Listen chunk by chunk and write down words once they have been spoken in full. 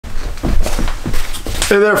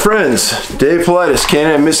Hey there friends, Dave Paulides,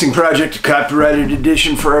 Canada Missing Project, a copyrighted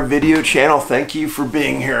edition for our video channel. Thank you for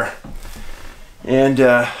being here.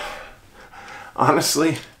 And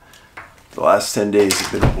honestly, the last 10 days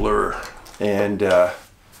have been a blur. And this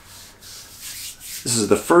is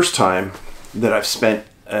the first time that I've spent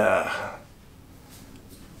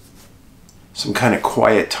some kind of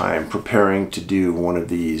quiet time preparing to do one of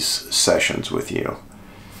these sessions with you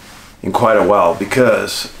in quite a while,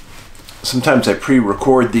 because sometimes I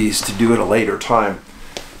pre-record these to do at a later time,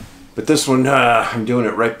 but this one I'm doing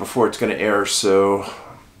it right before it's going to air, so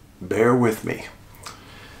bear with me.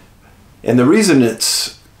 And the reason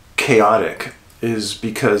it's chaotic is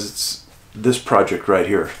because it's this project right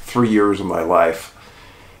here, 3 years of my life,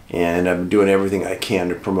 and I'm doing everything I can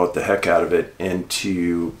to promote the heck out of it and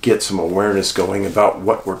to get some awareness going about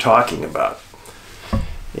what we're talking about.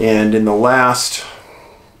 And in the last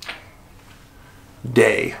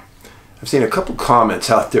day, I've seen a couple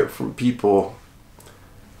comments out there from people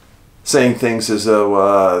saying things as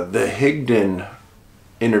though the Higdon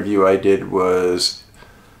interview I did was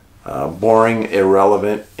boring,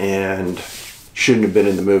 irrelevant, and shouldn't have been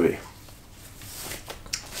in the movie.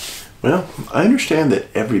 Well, I understand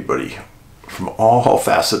that everybody from all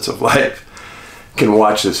facets of life can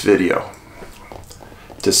watch this video.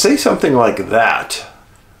 To say something like that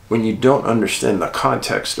when you don't understand the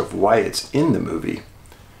context of why it's in the movie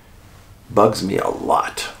bugs me a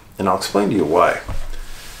lot, and I'll explain to you why.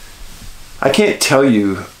 I can't tell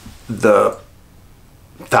you the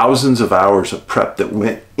thousands of hours of prep that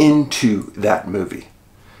went into that movie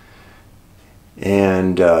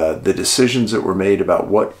and the decisions that were made about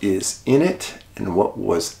what is in it and what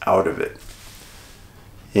was out of it.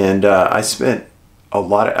 And I spent a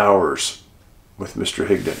lot of hours with Mr.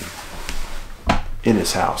 Higdon in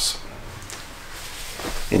his house.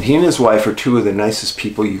 And he and his wife are two of the nicest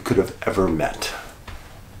people you could have ever met.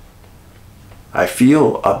 I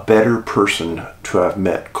feel a better person to have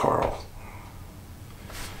met Carl.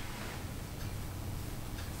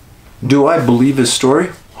 Do I believe his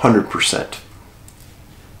story? 100%.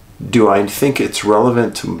 Do I think it's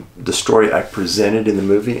relevant to the story I presented in the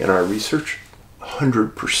movie and our research?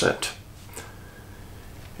 100%.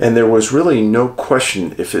 And there was really no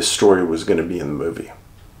question if his story was going to be in the movie.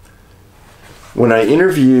 When I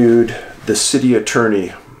interviewed the city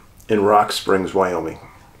attorney in Rock Springs, Wyoming,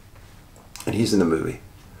 and he's in the movie,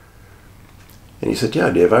 and he said,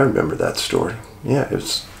 "Yeah, Dave, I remember that story. Yeah,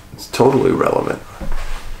 it's totally relevant."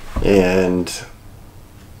 And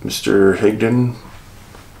Mr. Higdon,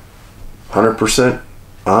 100%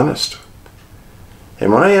 honest.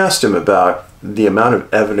 And when I asked him about the amount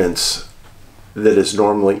of evidence that is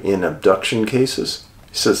normally in abduction cases,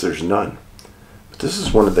 he says there's none. But this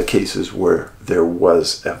is one of the cases where there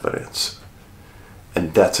was evidence.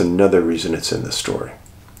 And that's another reason it's in the story.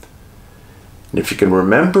 And if you can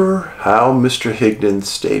remember how Mr. Higdon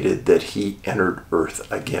stated that he entered Earth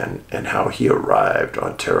again and how he arrived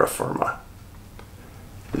on terra firma,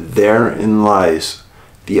 therein lies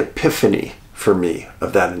the epiphany for me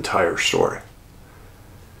of that entire story.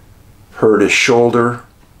 Hurt his shoulder,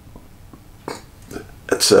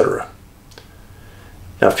 etc.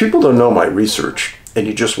 Now, if people don't know my research and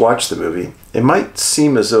you just watch the movie, it might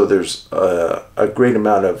seem as though there's a great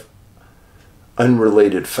amount of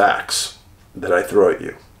unrelated facts that I throw at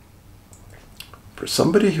you. For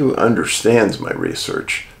somebody who understands my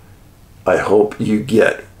research, I hope you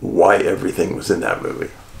get why everything was in that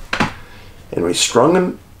movie. And we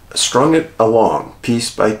strung it along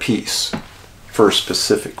piece by piece for a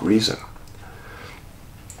specific reason.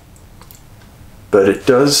 But it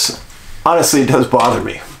does, honestly, it does bother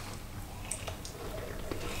me.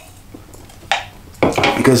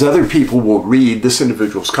 Because other people will read this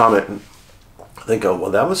individual's comment and think, "Oh,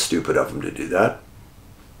 well, that was stupid of him to do that."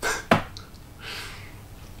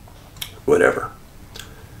 Whatever.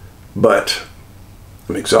 But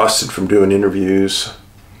I'm exhausted from doing interviews,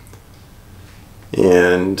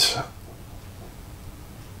 and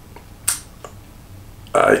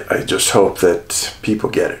I just hope that people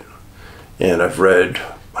get it. And I've read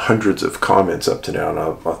hundreds of comments up to now, and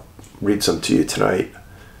I'll read some to you tonight,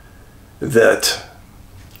 that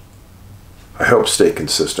I hope stay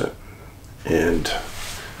consistent. And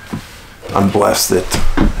I'm blessed that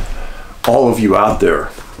all of you out there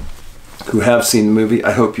who have seen the movie,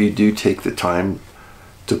 I hope you do take the time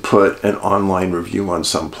to put an online review on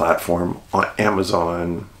some platform, on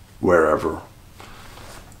Amazon, wherever,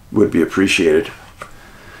 would be appreciated.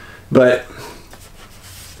 But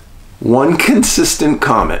one consistent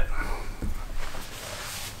comment,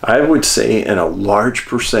 I would say in a large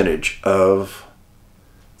percentage of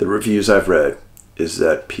the reviews I've read, is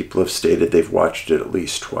that people have stated they've watched it at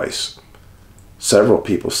least twice. Several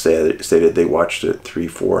people stated they watched it 3,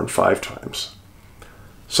 4, and 5 times.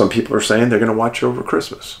 Some people are saying they're going to watch it over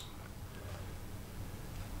Christmas.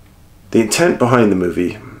 The intent behind the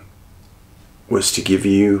movie was to give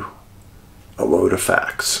you a load of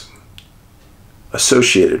facts,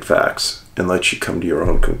 associated facts, and let you come to your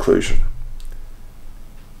own conclusion.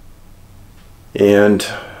 And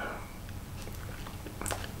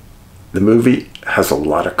the movie has a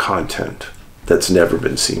lot of content that's never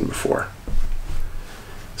been seen before.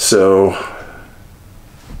 So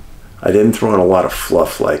I didn't throw in a lot of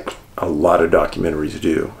fluff like a lot of documentaries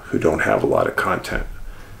do who don't have a lot of content.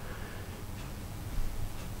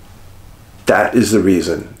 That is the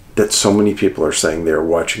reason that so many people are saying they're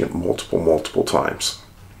watching it multiple times.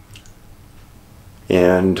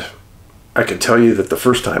 And I can tell you that the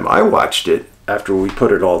first time I watched it, after we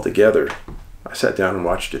put it all together, I sat down and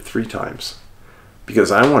watched it 3 times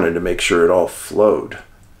because I wanted to make sure it all flowed,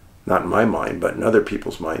 not in my mind, but in other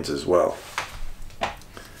people's minds as well.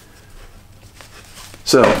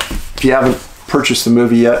 So, if you haven't purchased the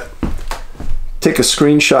movie yet, take a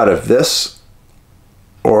screenshot of this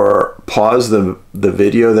or pause the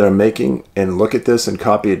video that I'm making and look at this and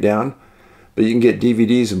copy it down. But you can get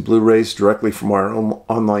DVDs and Blu Rays directly from our own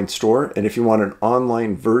online store. And if you want an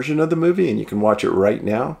online version of the movie and you can watch it right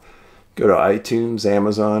now, go to iTunes,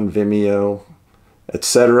 Amazon, Vimeo,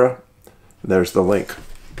 etc. There's the link.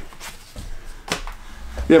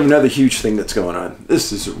 We have another huge thing that's going on.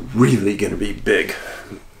 This is really going to be big.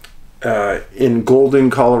 In Golden,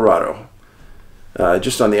 Colorado,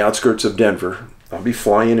 just on the outskirts of Denver. I'll be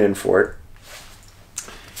flying in for it.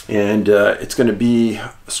 And it's going to be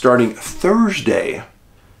starting Thursday,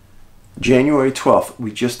 January 12th.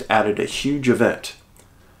 We just added a huge event.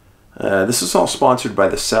 This is all sponsored by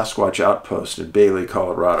the Sasquatch Outpost in Bailey,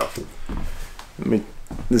 Colorado.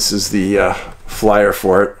 This is the flyer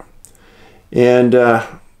for it. And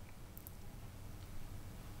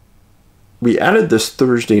we added this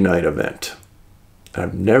Thursday night event.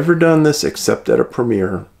 I've never done this except at a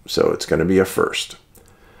premiere, so it's going to be a first.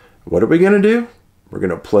 What are we going to do? We're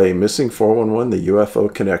going to play Missing 411, the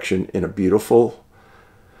UFO Connection, in a beautiful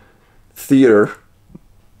theater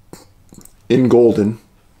in Golden.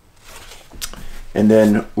 And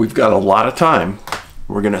then we've got a lot of time.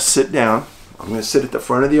 We're going to sit down. I'm going to sit at the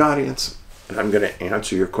front of the audience, and I'm going to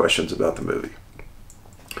answer your questions about the movie.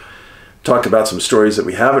 Talk about some stories that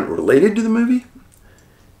we haven't related to the movie,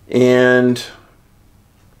 and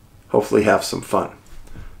hopefully have some fun.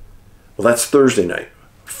 Well, that's Thursday night.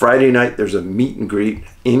 Friday night, there's a meet and greet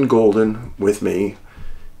in Golden with me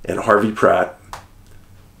and Harvey Pratt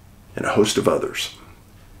and a host of others.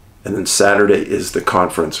 And then Saturday is the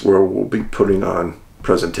conference where we'll be putting on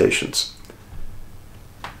presentations.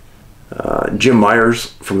 Jim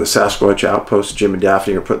Myers from the Sasquatch Outpost, Jim and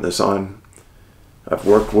Daphne are putting this on. I've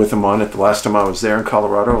worked with them on it the last time I was there in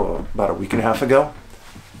Colorado about a week and a half ago.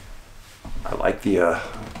 I like the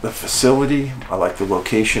facility, I like the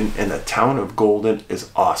location, and the town of Golden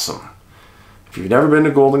is awesome. If you've never been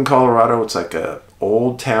to Golden, Colorado, it's like a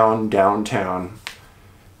old town downtown,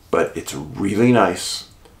 but it's really nice.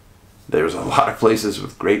 There's a lot of places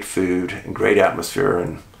with great food and great atmosphere,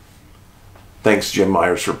 and thanks Jim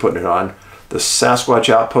Myers for putting it on. The Sasquatch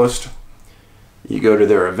Outpost, you go to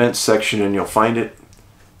their events section and you'll find it,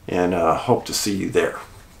 and hope to see you there.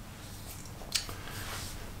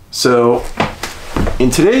 So, in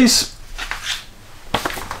today's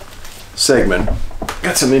segment,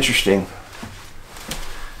 got some interesting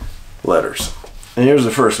letters. And here's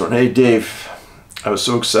the first one. Hey Dave, I was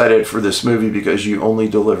so excited for this movie because you only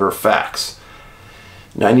deliver facts.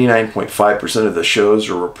 99.5% of the shows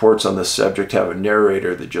or reports on this subject have a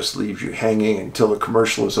narrator that just leaves you hanging until the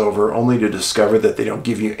commercial is over, only to discover that they don't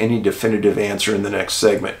give you any definitive answer in the next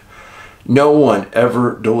segment. No one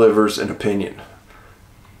ever delivers an opinion.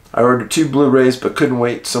 I ordered 2 Blu Rays but couldn't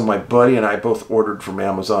wait, so my buddy and I both ordered from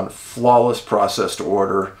Amazon. Flawless process to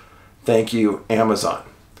order. Thank you, Amazon.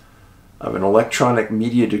 I have an electronic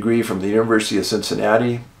media degree from the University of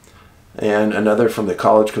Cincinnati and another from the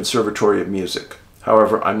College Conservatory of Music.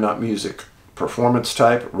 However, I'm not music performance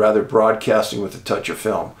type, rather broadcasting with a touch of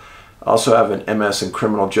film. I also have an MS in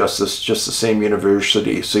criminal justice, just the same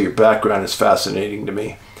university, so your background is fascinating to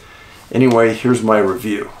me. Anyway, here's my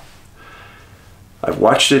review. I've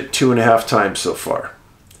watched it 2.5 times so far.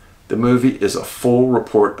 The movie is a full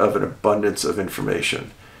report of an abundance of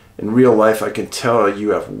information. In real life, I can tell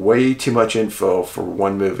you have way too much info for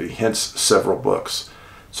one movie, hence several books.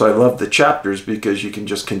 So I love the chapters because you can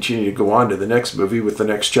just continue to go on to the next movie with the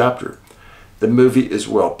next chapter. The movie is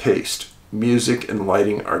well paced. Music and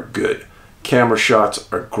lighting are good. Camera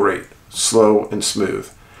shots are great, slow and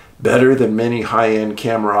smooth. Better than many high-end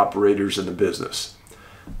camera operators in the business.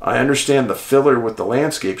 I understand the filler with the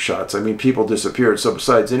landscape shots. I mean, people disappeared, so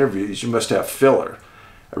besides interviews, you must have filler.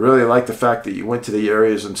 I really like the fact that you went to the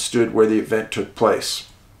areas and stood where the event took place.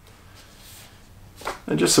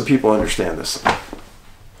 And just so people understand this,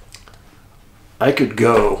 I could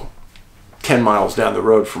go 10 miles down the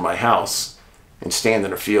road from my house and stand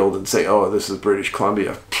in a field and say, oh, this is British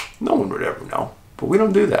Columbia. No one would ever know. But we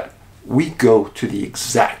don't do that. We go to the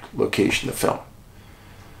exact location to film.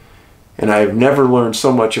 And I have never learned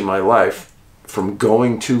so much in my life from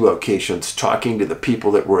going to locations, talking to the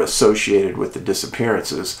people that were associated with the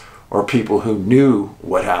disappearances, or people who knew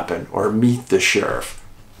what happened, or meet the sheriff.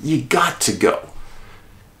 You got to go.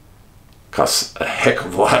 Costs a heck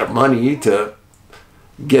of a lot of money to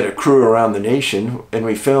get a crew around the nation, and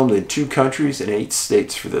we filmed in 2 countries and 8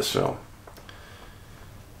 states for this film.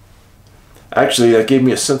 Actually, that gave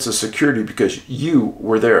me a sense of security because you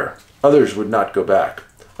were there. Others would not go back.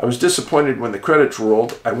 I was disappointed when the credits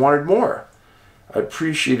rolled. I wanted more. I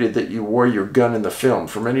appreciated that you wore your gun in the film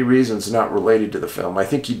for many reasons not related to the film. I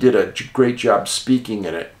think you did a great job speaking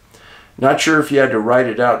in it. Not sure if you had to write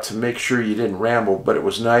it out to make sure you didn't ramble, but it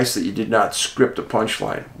was nice that you did not script a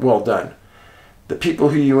punchline. Well done. The people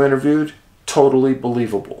who you interviewed, totally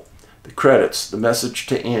believable. The credits, the message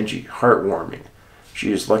to Angie, heartwarming.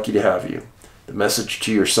 She is lucky to have you. The message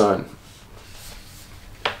to your son.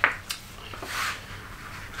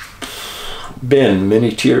 Ben,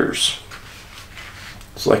 many tears.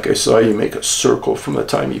 It's like I saw you make a circle from the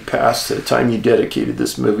time he passed to the time you dedicated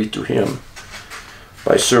this movie to him.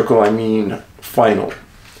 By circle, I mean final.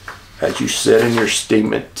 As you said in your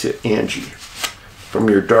statement to Angie, from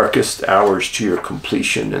your darkest hours to your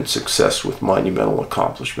completion and success with monumental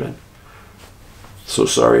accomplishment. So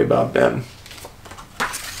sorry about Ben.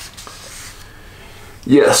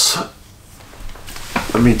 Yes,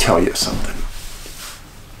 let me tell you something.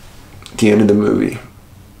 At the end of the movie,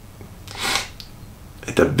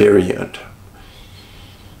 at the very end,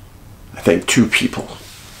 I thank 2 people.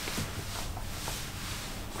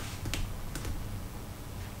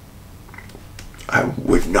 I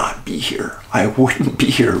would not be here. I wouldn't be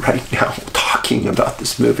here right now talking about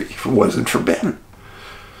this movie if it wasn't for Ben.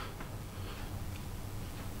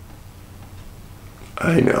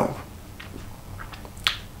 I know.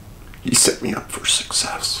 He set me up for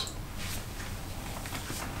success.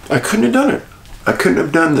 I couldn't have done it. I couldn't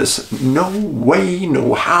have done this. No way,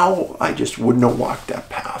 no how. I just wouldn't have walked that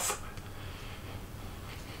path.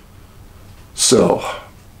 So,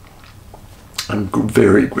 I'm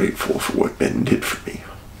very grateful for what Ben did for me.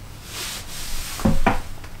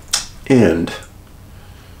 And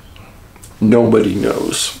nobody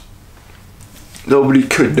knows. Nobody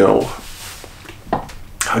could know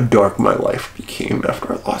how dark my life became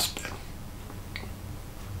after I lost Ben.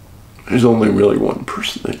 There's only really one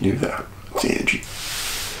person that knew that. It's Angie.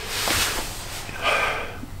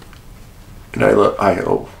 And I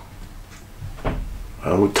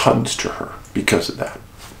owe tons to her because of that.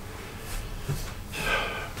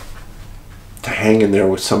 To hang in there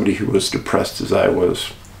with somebody who was depressed as I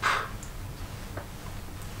was,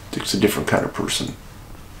 it's a different kind of person.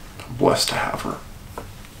 I'm blessed to have her.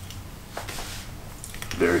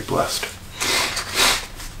 Very blessed.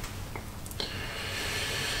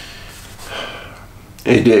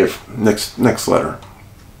 Hey Dave, next letter.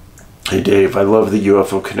 Hey Dave, I love the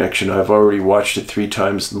UFO Connection. I've already watched it 3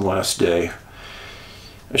 times in the last day.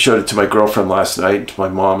 I showed it to my girlfriend last night, to my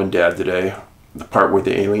mom and dad today. The part where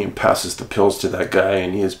the alien passes the pills to that guy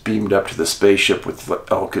and he is beamed up to the spaceship with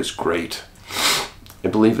elk is great. I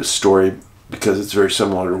believe his story because it's very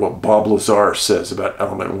similar to what Bob Lazar says about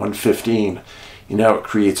element 115. You know, it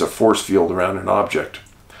creates a force field around an object.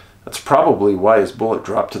 That's probably why his bullet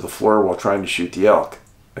dropped to the floor while trying to shoot the elk.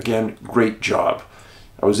 Again, great job.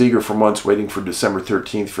 I was eager for months waiting for December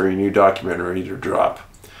 13th for a new documentary to drop.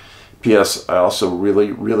 P.S. I also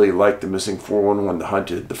really liked the Missing 411 The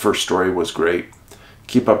Hunted. The first story was great.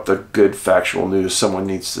 Keep up the good factual news. Someone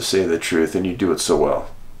needs to say the truth, and you do it so well.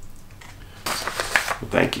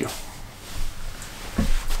 Thank you.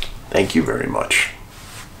 Thank you very much.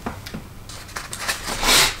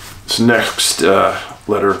 This next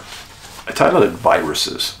letter, I titled it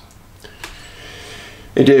Viruses.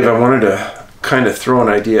 Hey Dave, I wanted to kind of throw an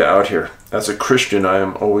idea out here. As a Christian, I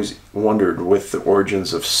am always wondered with the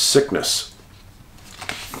origins of sickness,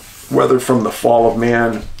 whether from the fall of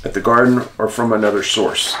man at the garden or from another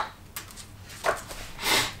source.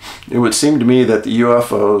 It would seem to me that the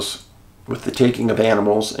UFOs, with the taking of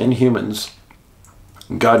animals and humans,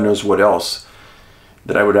 and God knows what else,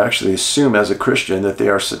 that I would actually assume as a Christian that they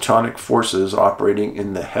are satanic forces operating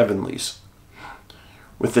in the heavenlies.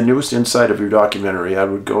 With the newest insight of your documentary, I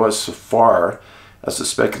would go as far as to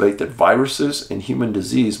speculate that viruses and human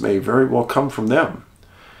disease may very well come from them.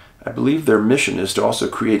 I believe their mission is to also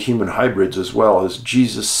create human hybrids, as well as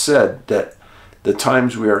Jesus said that the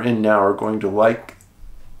times we are in now are going to like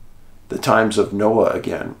the times of Noah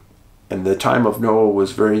again. And the time of Noah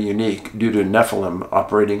was very unique due to Nephilim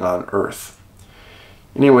operating on earth.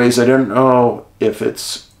 Anyways, I don't know if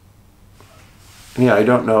that's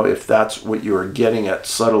what you are getting at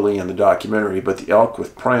subtly in the documentary, but the elk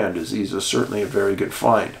with prion disease is certainly a very good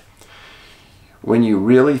find. When you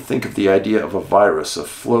really think of the idea of a virus, a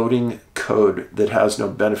floating code that has no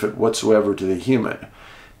benefit whatsoever to the human,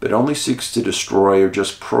 but only seeks to destroy or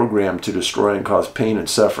just programmed to destroy and cause pain and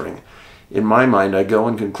suffering, in my mind, I go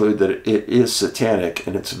and conclude that it is satanic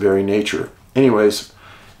in its very nature. Anyways,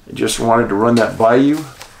 I just wanted to run that by you.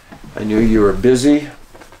 I knew you were busy,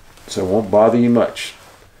 so I won't bother you much.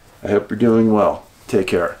 I hope you're doing well. Take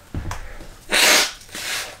care.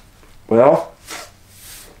 Well,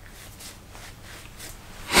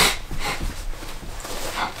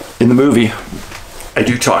 in the movie, I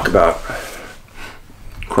do talk about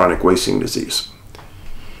chronic wasting disease.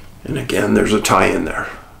 And again, there's a tie in there.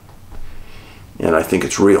 And I think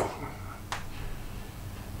it's real.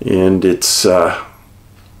 And it's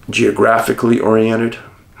geographically oriented,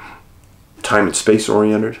 time and space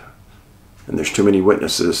oriented, and there's too many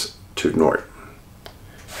witnesses to ignore it.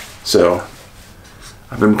 So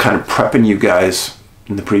I've been kind of prepping you guys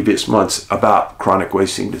in the previous months about chronic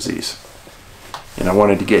wasting disease. And I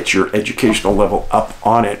wanted to get your educational level up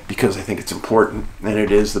on it because I think it's important, and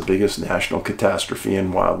it is the biggest national catastrophe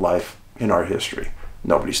in wildlife in our history.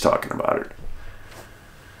 Nobody's talking about it.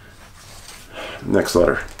 Next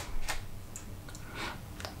letter.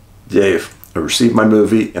 Dave, I received my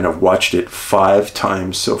movie and I've watched it 5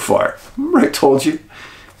 times so far. Remember I told you?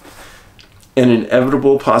 An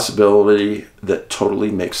inevitable possibility that totally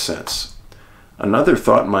makes sense. Another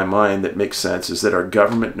thought in my mind that makes sense is that our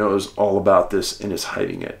government knows all about this and is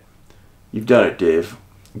hiding it. You've done it, Dave.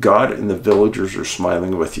 God and the villagers are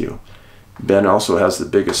smiling with you. Ben also has the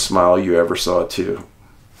biggest smile you ever saw too.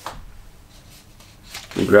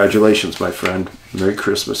 Congratulations, my friend. Merry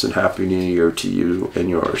Christmas and Happy New Year to you and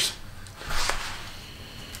yours.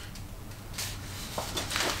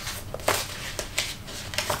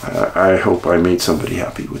 I hope I made somebody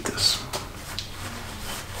happy with this.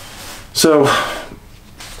 So,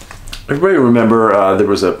 everybody remember there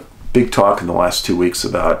was a big talk in the last 2 weeks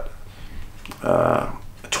about a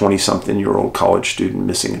 20-something-year-old college student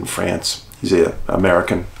missing in France. He's an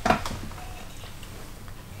American.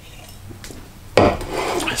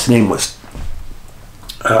 His name was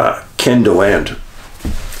Ken DeLand,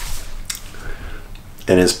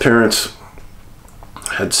 and his parents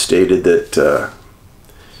had stated that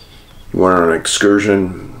he went on an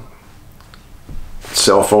excursion,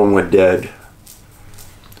 cell phone went dead,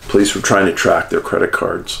 police were trying to track their credit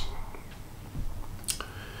cards,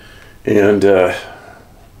 and he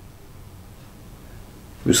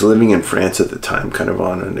was living in France at the time, kind of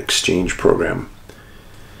on an exchange program.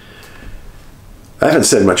 I haven't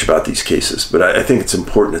said much about these cases, but I think it's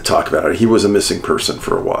important to talk about it. He was a missing person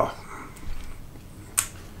for a while.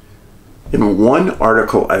 In one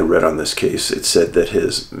article I read on this case, it said that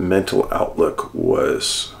his mental outlook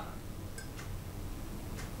was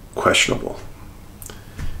questionable.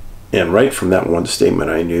 And right from that one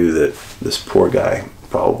statement, I knew that this poor guy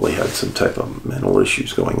probably had some type of mental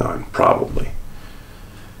issues going on, probably.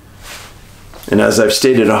 And as I've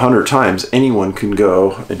stated 100 times, anyone can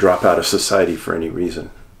go and drop out of society for any reason.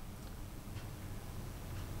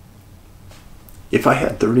 If I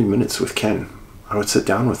had 30 minutes with Ken, I would sit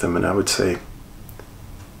down with him and I would say,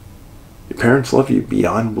 your parents love you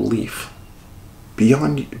beyond belief,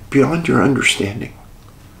 beyond your understanding.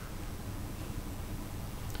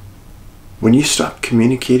 When you stopped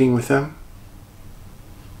communicating with them,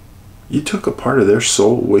 you took a part of their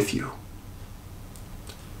soul with you.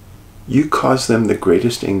 You caused them the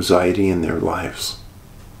greatest anxiety in their lives.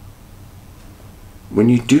 When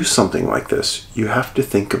you do something like this, you have to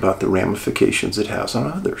think about the ramifications it has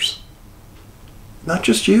on others. Not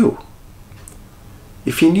just you.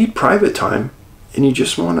 If you need private time and you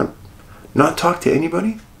just want to not talk to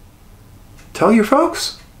anybody, tell your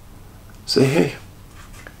folks. Say, hey,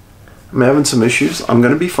 I'm having some issues. I'm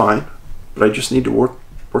going to be fine, but I just need to work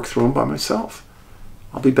through them by myself.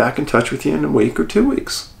 I'll be back in touch with you in a week or 2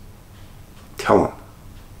 weeks. Tell them.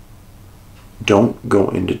 Don't go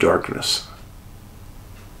into darkness.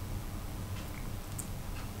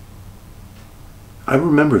 I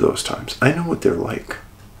remember those times. I know what they're like.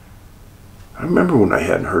 I remember when I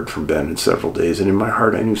hadn't heard from Ben in several days, and in my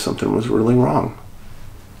heart I knew something was really wrong.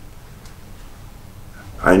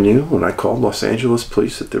 I knew when I called Los Angeles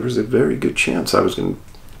police that there was a very good chance I was going to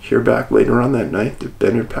hear back later on that night that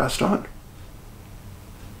Ben had passed on.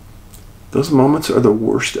 Those moments are the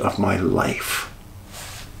worst of my life.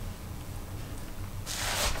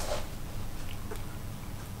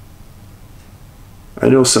 I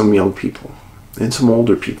know some young people and some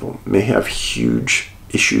older people may have huge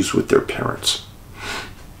issues with their parents.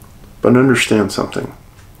 But understand something.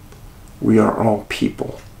 We are all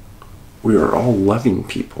people. We are all loving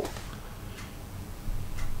people.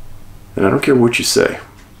 And I don't care what you say.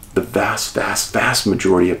 The vast, vast, vast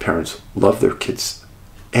majority of parents love their kids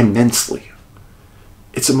immensely.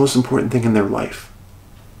 It's the most important thing in their life.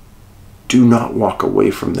 Do not walk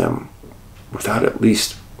away from them without at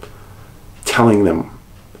least telling them,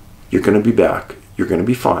 you're going to be back, you're going to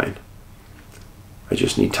be fine. I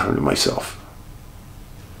just need time to myself.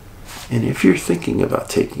 And if you're thinking about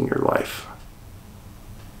taking your life,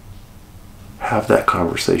 have that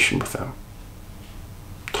conversation with them.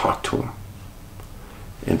 Talk to them.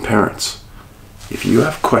 And parents, if you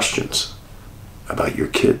have questions about your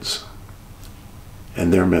kids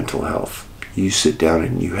and their mental health, you sit down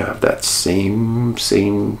and you have that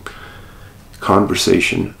same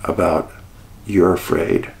conversation about you're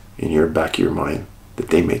afraid in your back of your mind that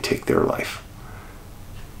they may take their life.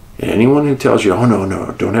 And anyone who tells you, oh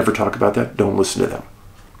no, don't ever talk about that, don't listen to them.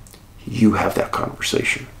 You have that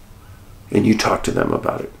conversation and you talk to them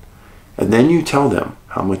about it. And then you tell them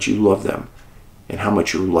how much you love them and how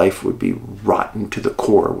much your life would be rotten to the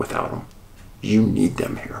core without them. You need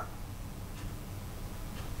them here.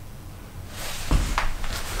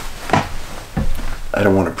 I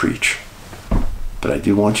don't want to preach, but I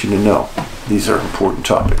do want you to know these are important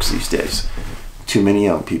topics these days. Too many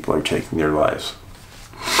young people are taking their lives.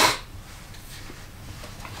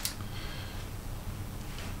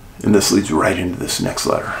 And this leads right into this next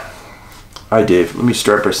letter. Hi Dave, let me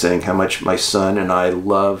start by saying how much my son and I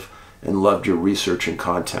love and loved your research and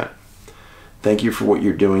content. Thank you for what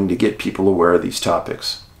you're doing to get people aware of these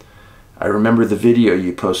topics. I remember the video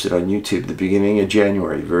you posted on YouTube at the beginning of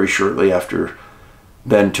January, very shortly after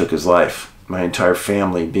Ben took his life. My entire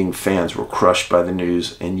family, being fans, were crushed by the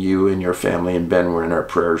news, and you and your family and Ben were in our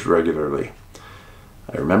prayers regularly.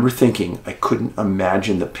 I remember thinking I couldn't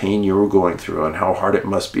imagine the pain you were going through and how hard it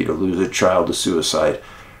must be to lose a child to suicide,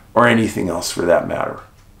 or anything else for that matter.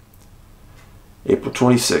 April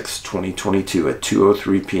 26, 2022 at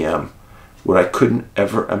 2:03 p.m., what I couldn't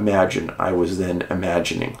ever imagine I was then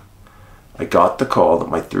imagining. I got the call that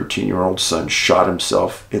my 13-year-old son shot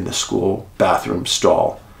himself in the school bathroom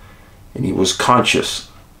stall, and he was conscious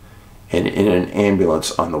and in an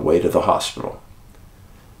ambulance on the way to the hospital.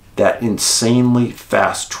 That insanely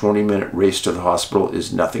fast 20-minute race to the hospital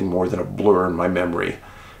is nothing more than a blur in my memory,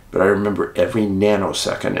 but I remember every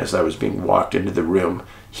nanosecond as I was being walked into the room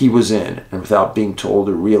he was in, and without being told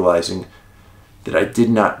or realizing that I did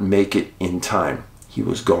not make it in time, he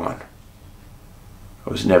was gone. I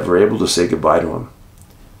was never able to say goodbye to him.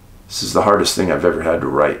 This is the hardest thing I've ever had to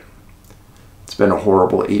write. It's been a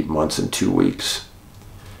horrible 8 months and 2 weeks.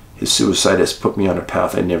 His suicide has put me on a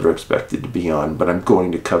path I never expected to be on, but I'm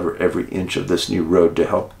going to cover every inch of this new road to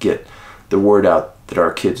help get the word out that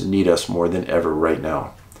our kids need us more than ever right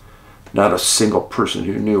now. Not a single person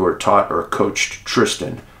who knew or taught or coached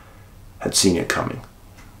Tristan had seen it coming.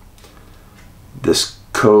 This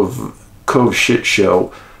Cove shit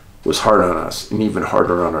show was hard on us and even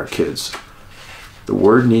harder on our kids. The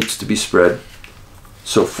word needs to be spread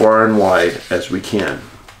so far and wide as we can.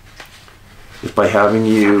 If by having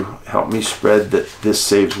you help me spread that this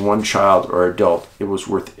saves one child or adult, it was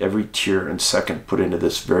worth every tear and second put into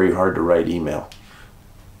this very hard to write email.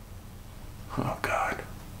 Oh God.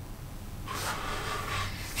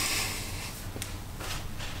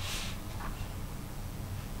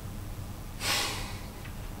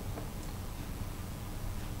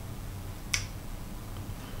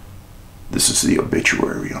 This is the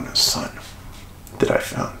obituary on his son that I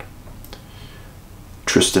found.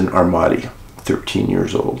 Tristan Armati, 13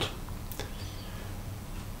 years old,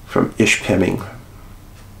 from Ishpeming,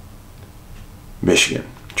 Michigan.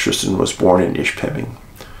 Tristan was born in Ishpeming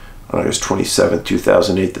on August 27,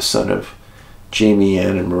 2008, the son of Jamie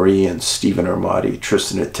Ann and Marie and Stephen Armati.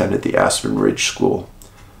 Tristan attended the Aspen Ridge School,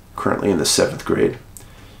 currently in the 7th grade.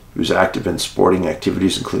 He was active in sporting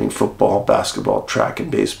activities including football, basketball, track, and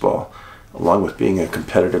baseball, along with being a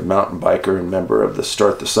competitive mountain biker and member of the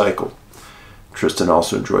Start the Cycle. Tristan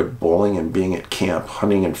also enjoyed bowling and being at camp,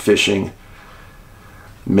 hunting and fishing,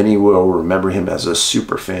 Many will remember him as a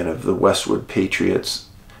super fan of the Westwood Patriots,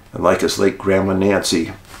 and like his late grandma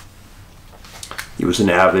Nancy, he was an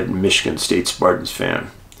avid Michigan State Spartans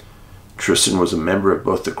fan. Tristan was a member of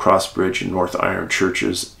both the Crossbridge and North Iron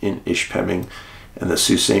churches in Ishpeming and the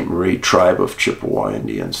Sault Ste. Marie tribe of Chippewa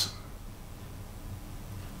Indians.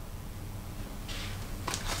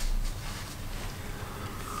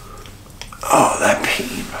 Oh, that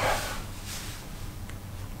pain.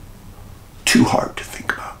 Too hard to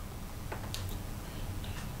think about.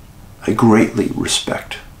 I greatly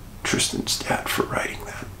respect Tristan's dad for writing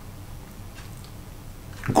that.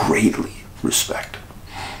 Greatly respect.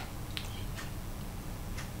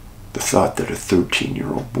 The thought that a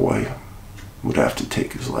 13-year-old boy would have to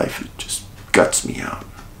take his life, it just guts me out.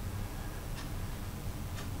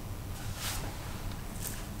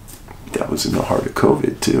 That was in the heart of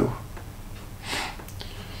COVID too.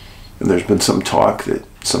 And there's been some talk that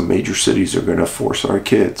some major cities are going to force our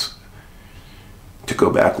kids to go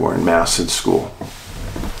back wearing masks in school.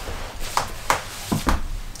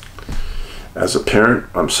 As a parent,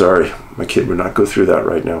 I'm sorry, my kid would not go through that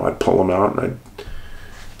right now. I'd pull him out and I'd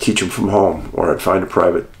teach him from home, or I'd find a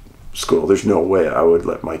private school. There's no way I would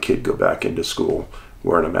let my kid go back into school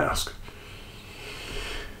wearing a mask.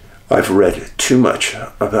 I've read too much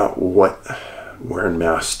about what wearing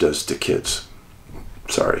masks does to kids.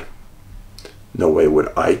 Sorry. No way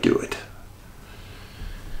would I do it.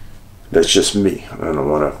 That's just me. I don't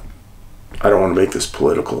want to make this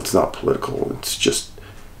political. It's not political. It's just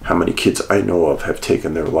how many kids I know of have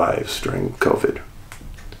taken their lives during COVID.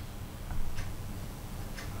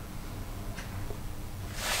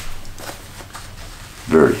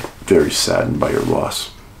 Very, very saddened by your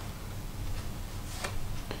loss.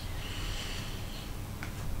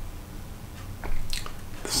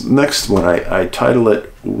 This next one, I title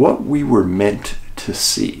it, What We Were Meant to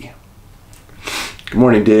See. Good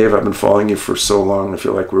morning, Dave. I've been following you for so long. I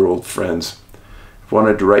feel like we're old friends. I've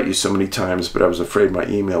wanted to write you so many times, but I was afraid my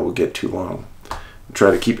email would get too long. I'll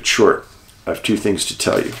try to keep it short. I have two things to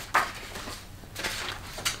tell you.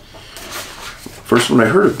 First, when I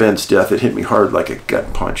heard of Ben's death, it hit me hard like a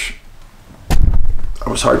gut punch. I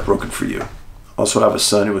was heartbroken for you. Also, I have a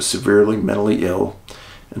son who is severely mentally ill,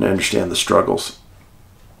 and I understand the struggles.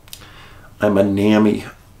 I'm a NAMI,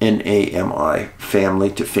 N-A-M-I,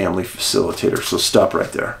 family-to-family facilitator, so stop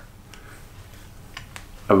right there.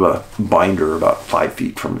 I have a binder about 5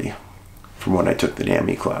 feet from me, from when I took the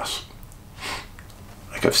NAMI class.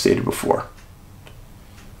 Like I've stated before,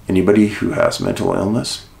 anybody who has mental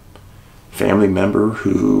illness, family member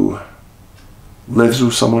who lives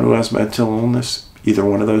with someone who has mental illness, either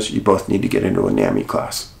one of those, you both need to get into a NAMI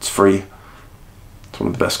class. It's free. It's one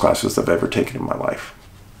of the best classes I've ever taken in my life.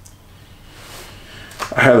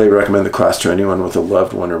 I highly recommend the class to anyone with a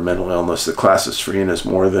loved one or mental illness. The class is free and is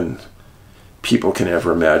more than people can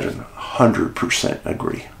ever imagine. 100%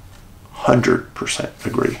 agree. 100%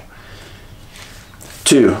 agree.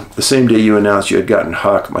 2, the same day you announced you had gotten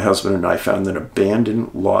Huck, my husband and I found an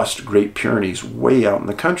abandoned, lost Great Pyrenees way out in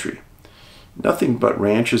the country. Nothing but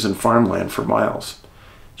ranches and farmland for miles.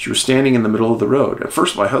 She was standing in the middle of the road. At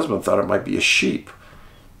first, my husband thought it might be a sheep.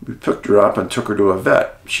 We picked her up and took her to a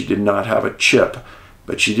vet. She did not have a chip,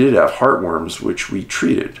 but she did have heartworms, which we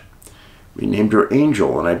treated. We named her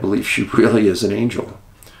Angel, and I believe she really is an angel.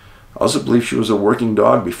 I also believe she was a working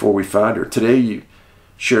dog before we found her. Today, you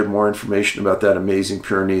shared more information about that amazing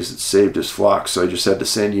Pyrenees that saved his flock, so I just had to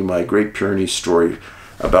send you my Great Pyrenees story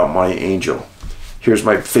about my angel. Here's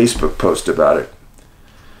my Facebook post about it.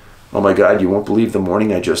 Oh my God, you won't believe the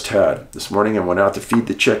morning I just had. This morning I went out to feed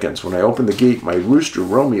the chickens. When I opened the gate, my rooster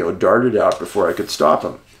Romeo darted out before I could stop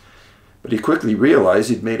him. But he quickly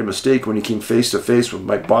realized he'd made a mistake when he came face to face with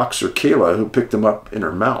my boxer Kayla, who picked him up in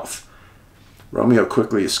her mouth. Romeo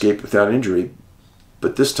quickly escaped without injury,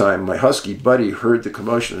 but this time my husky buddy heard the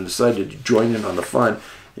commotion and decided to join in on the fun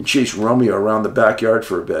and chase Romeo around the backyard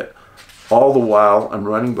for a bit. All the while, I'm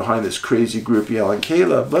running behind this crazy group yelling,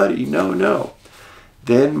 Kayla, buddy, no, no.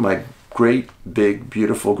 Then my great, big,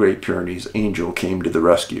 beautiful Great Pyrenees Angel came to the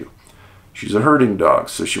rescue. She's a herding dog,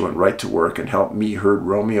 so she went right to work and helped me herd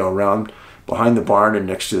Romeo around behind the barn and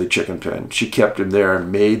next to the chicken pen. She kept him there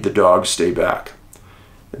and made the dog stay back.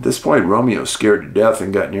 At this point, Romeo, scared to death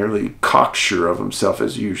and got nearly cocksure of himself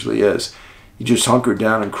as he usually is. He just hunkered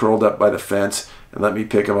down and curled up by the fence and let me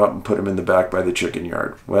pick him up and put him in the back by the chicken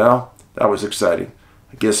yard. Well, that was exciting.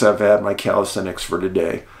 I guess I've had my calisthenics for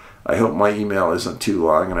today. I hope my email isn't too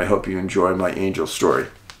long, and I hope you enjoy my angel story.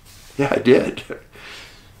 Yeah, I did.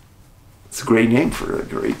 It's a great name for a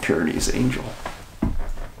Great Pyrenees angel.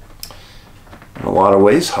 In a lot of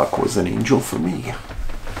ways, Huck was an angel for me.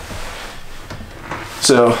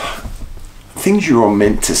 So, things you are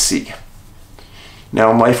meant to see. Now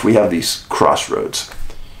in life we have these crossroads.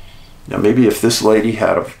 Now maybe if this lady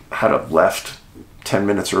had left 10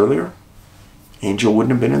 minutes earlier, Angel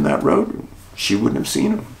wouldn't have been in that road. She wouldn't have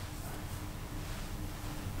seen him.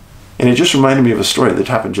 And it just reminded me of a story that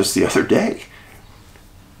happened just the other day.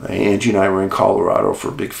 Angie and I were in Colorado for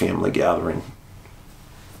a big family gathering.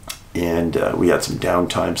 And we had some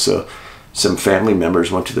downtime. So some family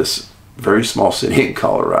members went to this very small city in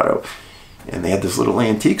Colorado. And they had this little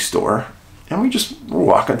antique store. And we just were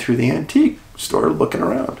walking through the antique store looking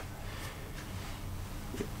around.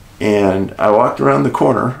 And I walked around the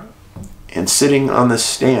corner, and sitting on this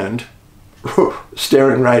stand,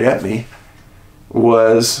 staring right at me,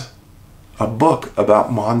 was a book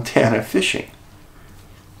about Montana fishing.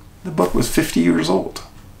 The book was 50 years old.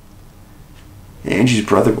 Angie's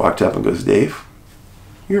brother walked up and goes, "Dave,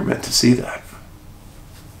 you're meant to see that."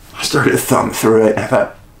 I started to thumb through it, and I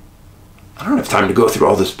thought, I don't have time to go through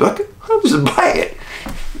all this book. I'll just buy it.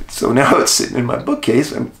 So now it's sitting in my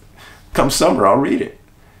bookcase, and come summer, I'll read it.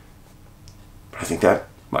 But I think that,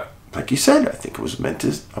 like you said, I think I was meant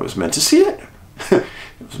to see it. It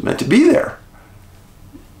was meant to be there.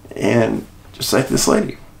 And just like this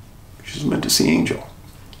lady, she was meant to see Angel.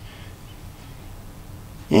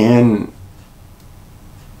 And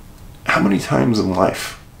how many times in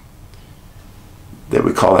life that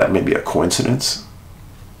we call that maybe a coincidence?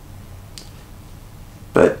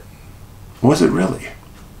 But was it really?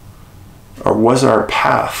 Or was our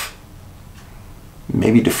path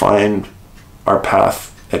maybe defined our path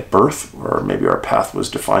at birth, or maybe our path was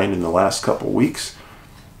defined in the last couple of weeks,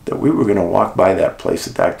 that we were going to walk by that place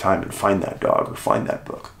at that time and find that dog or find that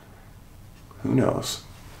book? Who knows?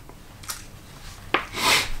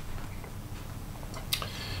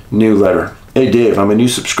 New letter. Hey Dave, I'm a new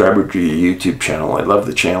subscriber to your YouTube channel. I love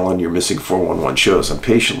the channel and your Missing 411 shows. I'm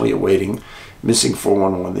patiently awaiting Missing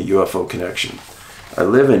 411, the UFO Connection. I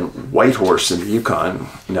live in Whitehorse in the Yukon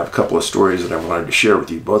and have a couple of stories that I wanted to share with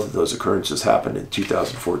you. Both of those occurrences happened in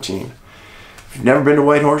 2014. If you've never been to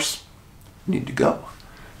Whitehorse, you need to go.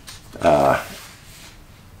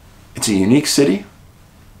 It's a unique city.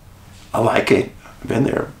 I like it. I've been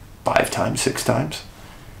there 5 times, 6 times.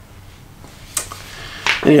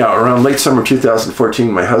 Anyhow, around late summer 2014,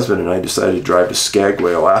 my husband and I decided to drive to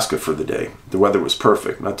Skagway, Alaska for the day. The weather was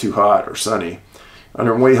perfect, not too hot or sunny. On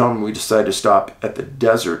our way home, we decided to stop at the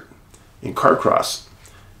desert in Carcross,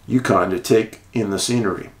 Yukon, to take in the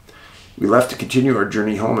scenery. We left to continue our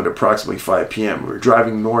journey home at approximately 5 p.m. We were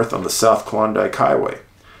driving north on the South Klondike Highway.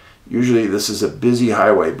 Usually this is a busy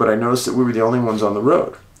highway, but I noticed that we were the only ones on the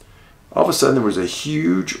road. All of a sudden, there was a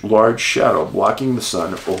huge, large shadow blocking the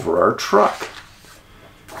sun over our truck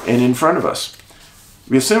and in front of us.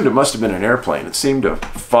 We assumed it must have been an airplane. It seemed to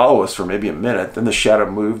follow us for maybe a minute. Then the shadow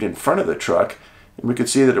moved in front of the truck, and we could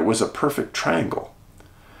see that it was a perfect triangle.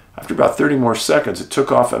 After about 30 more seconds, it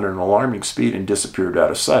took off at an alarming speed and disappeared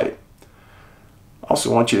out of sight. I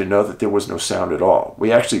also want you to know that there was no sound at all.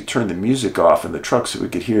 We actually turned the music off in the truck so we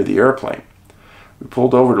could hear the airplane. We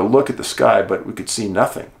pulled over to look at the sky, but we could see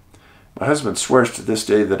nothing. My husband swears to this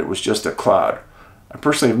day that it was just a cloud. I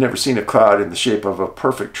personally have never seen a cloud in the shape of a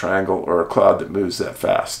perfect triangle or a cloud that moves that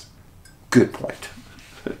fast. Good point.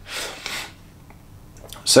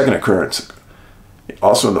 Second occurrence,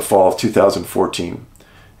 also in the fall of 2014.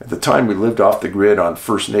 At the time, we lived off the grid on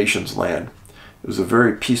First Nations land. It was a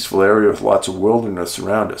very peaceful area with lots of wilderness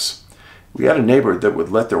around us. We had a neighbor that would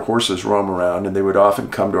let their horses roam around, and they would often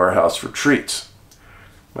come to our house for treats.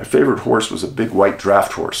 My favorite horse was a big white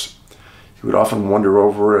draft horse. He would often wander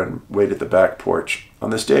over and wait at the back porch. On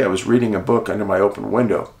this day, I was reading a book under my open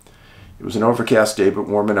window. It was an overcast day, but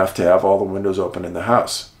warm enough to have all the windows open in the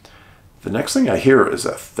house. The next thing I hear is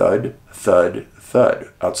a thud, thud, thud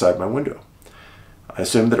outside my window. I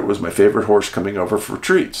assumed that it was my favorite horse coming over for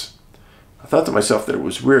treats. I thought to myself that it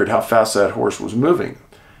was weird how fast that horse was moving.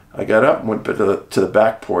 I got up and went to the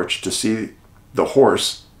back porch to see the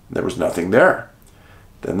horse, and there was nothing there.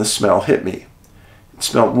 Then the smell hit me. It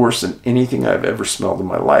smelled worse than anything I've ever smelled in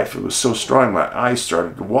my life. It was so strong my eyes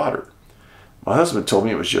started to water. My husband told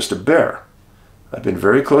me it was just a bear. I've been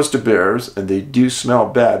very close to bears, and they do smell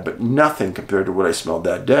bad, but nothing compared to what I smelled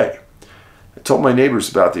that day. I told my neighbors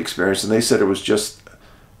about the experience, and they said it was just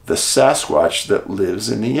the Sasquatch that lives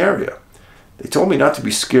in the area. They told me not to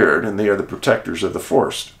be scared, and they are the protectors of the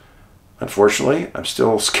forest. Unfortunately, I'm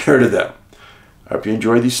still scared of them. I hope you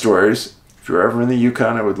enjoy these stories. If you're ever in the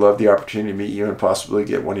Yukon, I would love the opportunity to meet you and possibly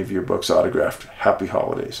get one of your books autographed. Happy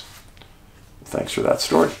holidays. Thanks for that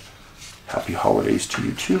story. Happy holidays to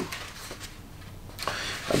you too.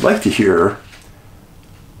 I'd like to hear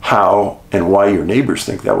how and why your neighbors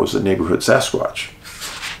think that was a neighborhood Sasquatch.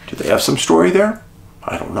 Do they have some story there?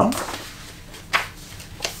 I don't know.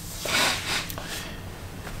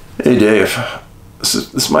 Hey Dave,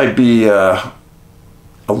 this might be a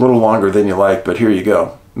little longer than you like, but here you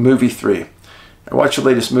go. Movie 3. I watched the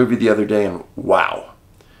latest movie the other day and wow.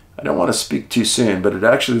 I don't want to speak too soon, but it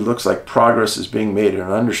actually looks like progress is being made in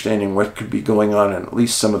understanding what could be going on in at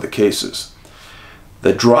least some of the cases.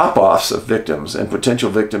 The drop-offs of victims and potential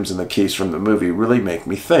victims in the case from the movie really make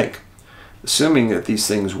me think. Assuming that these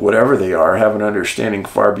things, whatever they are, have an understanding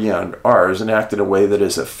far beyond ours and act in a way that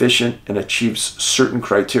is efficient and achieves certain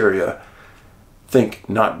criteria, think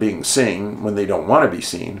not being seen when they don't want to be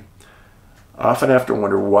seen, I often have to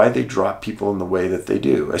wonder why they drop people in the way that they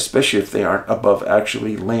do, especially if they aren't above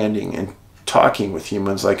actually landing and talking with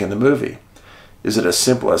humans like in the movie. Is it as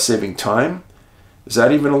simple as saving time? Is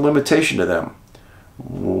that even a limitation to them?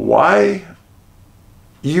 Why?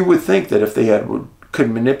 You would think that if they could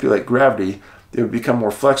manipulate gravity, they would become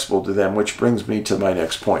more flexible to them, which brings me to my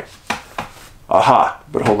next point. Aha,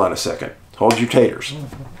 but hold on a second. Hold your taters.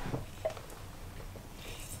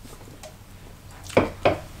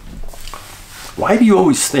 Why do you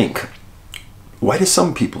always think, why do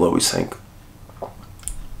some people always think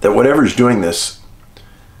that whatever's doing this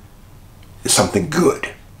is something good,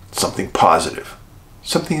 something positive,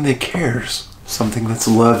 something that cares, something that's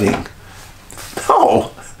loving?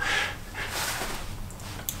 No.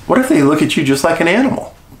 What if they look at you just like an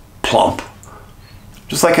animal? Plump.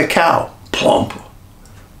 Just like a cow? Plump.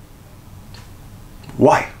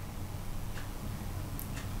 Why?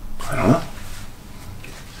 I don't know.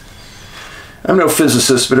 I'm no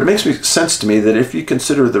physicist, but it makes sense to me that if you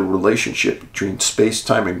consider the relationship between space,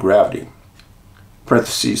 time, and gravity,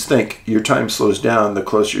 parentheses, think your time slows down the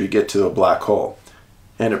closer you get to a black hole,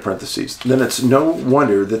 end of parentheses, then it's no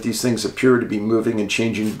wonder that these things appear to be moving and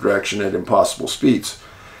changing direction at impossible speeds.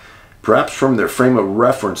 Perhaps from their frame of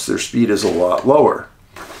reference, their speed is a lot lower.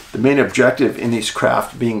 The main objective in these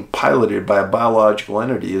craft being piloted by a biological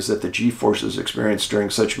entity is that the G-forces experienced during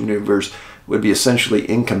such maneuvers would be essentially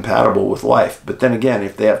incompatible with life. But then again,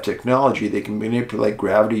 if they have technology, they can manipulate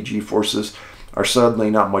gravity. G-forces are suddenly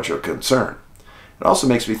not much of a concern. It also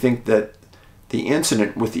makes me think that the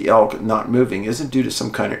incident with the elk not moving isn't due to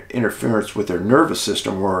some kind of interference with their nervous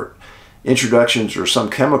system or introductions or some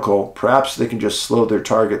chemical. Perhaps they can just slow their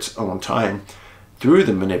target's own time through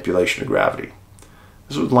the manipulation of gravity.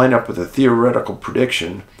 This would line up with a theoretical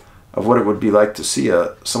prediction of what it would be like to see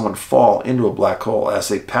someone fall into a black hole. As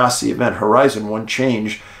they pass the event horizon, one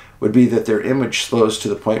change would be that their image slows to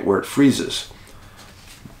the point where it freezes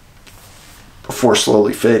before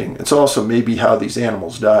slowly fading. It's also maybe how these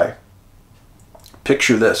animals die.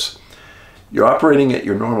 Picture this. You're operating at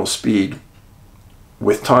your normal speed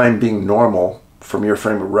with time being normal from your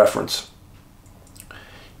frame of reference.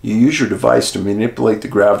 You use your device to manipulate the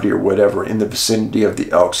gravity or whatever in the vicinity of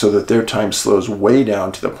the elk so that their time slows way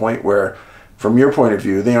down to the point where, from your point of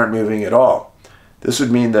view, they aren't moving at all. This would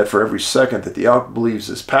mean that for every second that the elk believes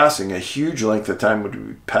is passing, a huge length of time would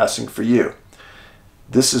be passing for you.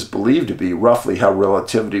 This is believed to be roughly how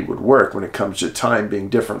relativity would work when it comes to time being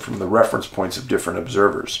different from the reference points of different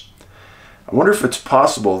observers. I wonder if it's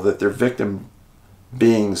possible that their victim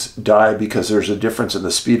beings die because there's a difference in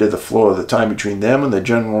the speed of the flow of the time between them and the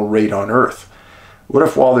general rate on Earth. What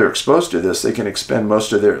if while they're exposed to this, they can expend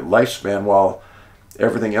most of their lifespan while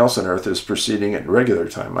everything else on Earth is proceeding at regular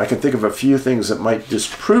time? I can think of a few things that might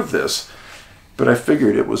disprove this, but I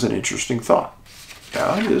figured it was an interesting thought.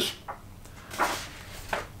 Yeah, it is.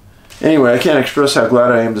 Anyway, I can't express how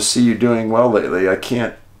glad I am to see you doing well lately. I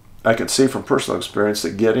can say from personal experience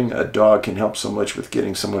that getting a dog can help so much with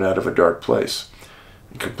getting someone out of a dark place.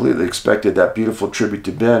 I completely expected that beautiful tribute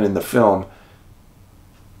to Ben in the film,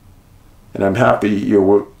 and I'm happy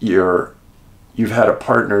you've had a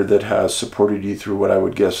partner that has supported you through what I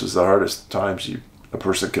would guess is the hardest times a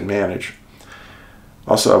person can manage.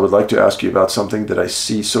 Also, I would like to ask you about something that I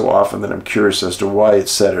see so often that I'm curious as to why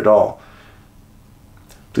it's said at all.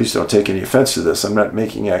 Please don't take any offense to this. I'm not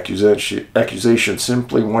making accusations,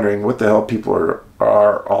 simply wondering what the hell people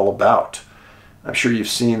are all about. I'm sure you've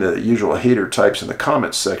seen the usual hater types in the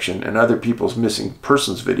comments section and other people's missing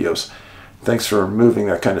persons videos. Thanks for removing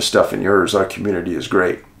that kind of stuff in yours. Our community is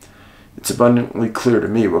great. It's abundantly clear to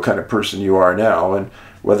me what kind of person you are now, and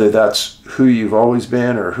whether that's who you've always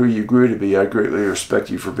been or who you grew to be, I greatly respect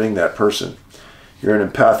you for being that person. You're an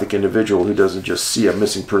empathic individual who doesn't just see a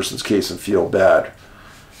missing person's case and feel bad.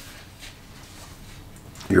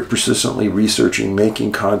 You're persistently researching,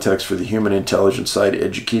 making context for the human intelligence side,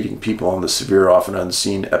 educating people on the severe, often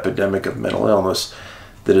unseen epidemic of mental illness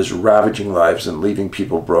that is ravaging lives and leaving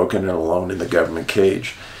people broken and alone in the government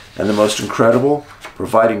cage. And the most incredible,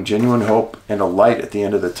 providing genuine hope and a light at the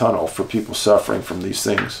end of the tunnel for people suffering from these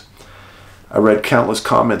things. I read countless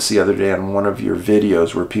comments the other day on one of your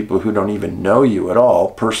videos where people who don't even know you at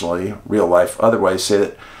all, personally, real life, otherwise, say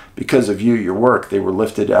that because of you, your work, they were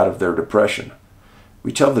lifted out of their depression.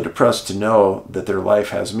 We tell the depressed to know that their life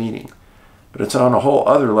has meaning. But it's on a whole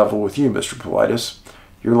other level with you, Mr. Paulides.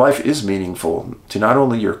 Your life is meaningful to not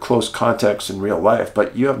only your close contacts in real life,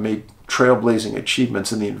 but you have made trailblazing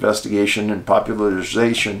achievements in the investigation and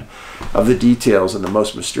popularization of the details and the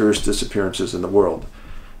most mysterious disappearances in the world.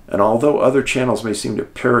 And although other channels may seem to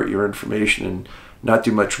parrot your information and not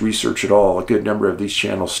do much research at all, a good number of these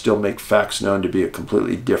channels still make facts known to be a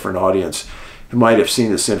completely different audience who might have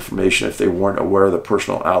seen this information if they weren't aware of the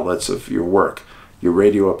personal outlets of your work, your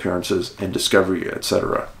radio appearances, and discovery,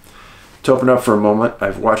 etc. To open up for a moment,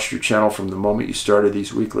 I've watched your channel from the moment you started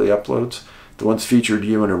these weekly uploads. The ones featured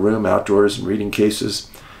you in a room outdoors and reading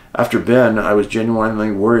cases. After Ben, I was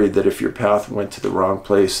genuinely worried that if your path went to the wrong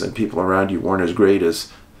place and people around you weren't as great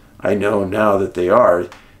as I know now that they are,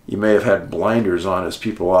 you may have had blinders on, as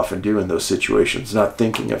people often do in those situations, not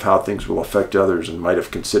thinking of how things will affect others, and might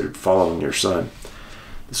have considered following your son.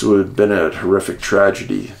 This would have been a horrific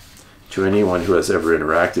tragedy to anyone who has ever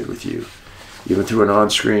interacted with you. Even through an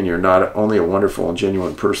on-screen, you're not only a wonderful and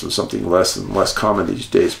genuine person, something less and less common these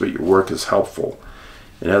days, but your work is helpful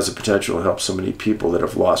and has the potential to help so many people that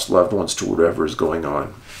have lost loved ones to whatever is going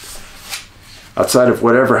on. Outside of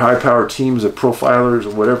whatever high-powered teams of profilers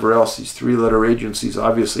or whatever else these three-letter agencies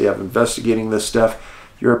obviously have investigating this stuff,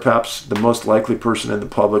 you're perhaps the most likely person in the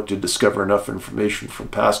public to discover enough information from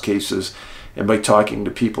past cases, and by talking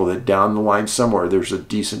to people that down the line somewhere there's a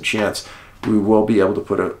decent chance we will be able to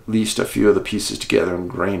put at least a few of the pieces together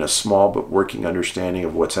and gain a small but working understanding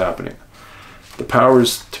of what's happening. The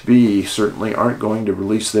powers to be certainly aren't going to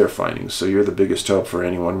release their findings, so you're the biggest hope for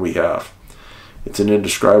anyone we have. It's an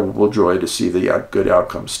indescribable joy to see the good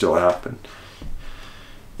outcomes still happen.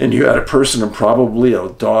 And you had a person, and probably a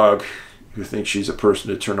dog, who thinks she's a person,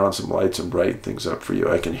 to turn on some lights and brighten things up for you.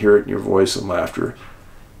 I can hear it in your voice and laughter.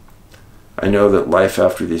 I know that life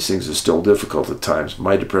after these things is still difficult at times.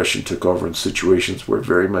 My depression took over in situations where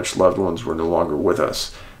very much loved ones were no longer with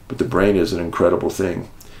us. But the brain is an incredible thing.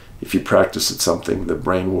 If you practice at something, the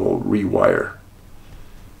brain will rewire.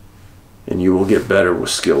 And you will get better with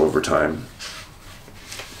skill over time.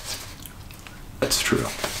 That's true.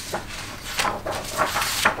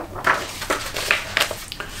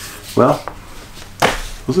 Well,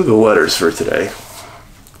 those are the letters for today.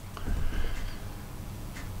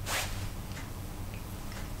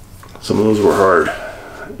 Some of those were hard,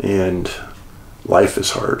 and life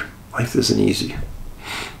is hard. Life isn't easy.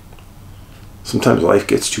 Sometimes life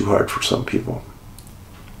gets too hard for some people.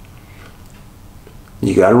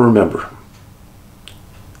 You got to remember,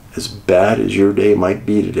 as bad as your day might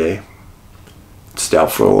be today, it's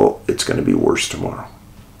doubtful it's going to be worse tomorrow.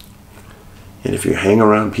 And if you hang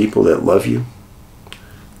around people that love you,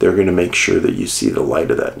 they're going to make sure that you see the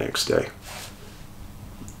light of that next day.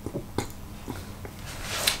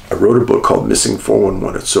 I wrote a book called Missing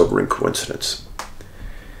 411, A Sobering Coincidence.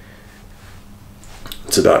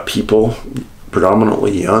 It's about people,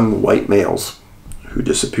 predominantly young white males, who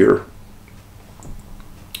disappear.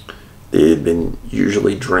 They had been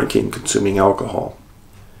usually drinking, consuming alcohol.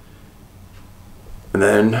 And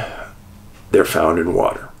then they're found in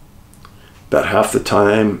water. About half the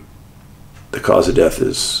time, the cause of death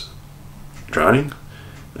is drowning,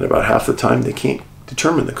 and about half the time they can't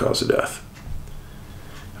determine the cause of death.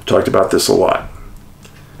 I've talked about this a lot.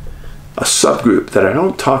 A subgroup that I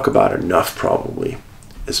don't talk about enough probably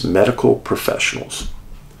is medical professionals.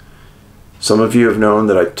 Some of you have known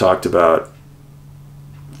that I've talked about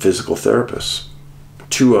physical therapists,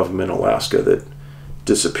 2 of them in Alaska that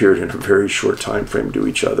disappeared in a very short time frame to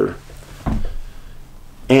each other.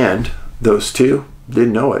 And those 2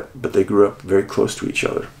 didn't know it, but they grew up very close to each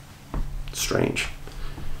other. Strange.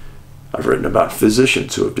 I've written about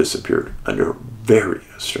physicians who have disappeared under very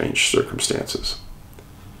strange circumstances.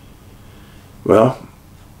 Well,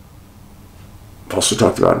 I've also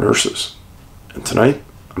talked about nurses. And tonight,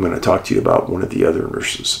 I'm going to talk to you about one of the other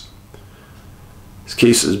nurses. This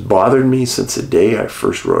case has bothered me since the day I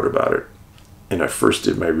first wrote about it, and I first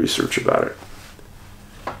did my research about it.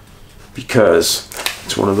 Because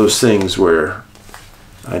it's one of those things where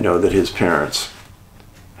I know that his parents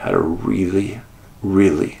had a really,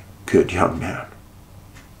 really good young man.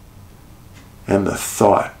 And the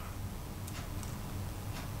thought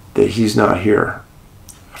that he's not here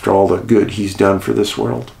after all the good he's done for this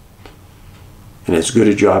world, and as good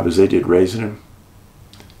a job as they did raising him,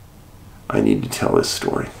 I need to tell this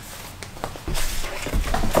story.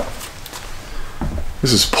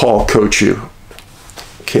 This is Paul Kochu,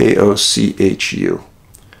 Kochu.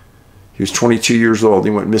 He was 22 years old.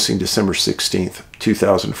 He went missing December 16th,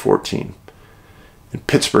 2014, in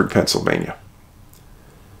Pittsburgh, Pennsylvania.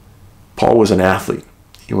 Paul was an athlete.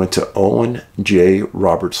 He went to Owen J.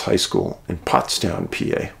 Roberts High School in Pottstown,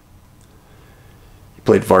 PA. He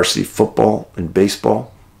played varsity football and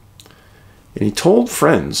baseball. And he told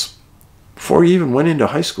friends, before he even went into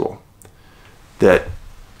high school, that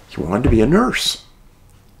he wanted to be a nurse.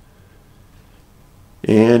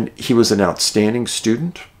 And he was an outstanding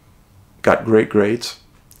student, got great grades.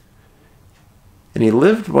 And he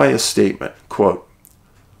lived by a statement, quote,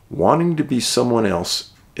 "Wanting to be someone else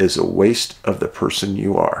is a waste of the person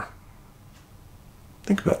you are."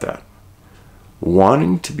 Think about that.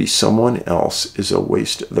 Wanting to be someone else is a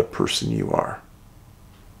waste of the person you are.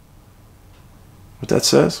 What that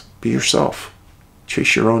says? Be yourself.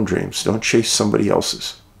 Chase your own dreams. Don't chase somebody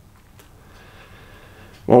else's.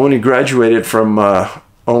 Well, when he graduated from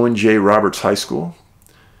Owen J. Roberts High School,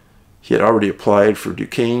 he had already applied for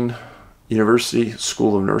Duquesne University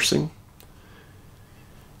School of Nursing.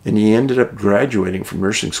 And he ended up graduating from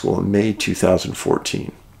nursing school in May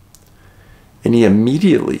 2014. And he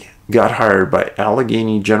immediately got hired by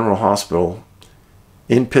Allegheny General Hospital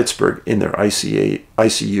in Pittsburgh in their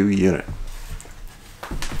ICU unit.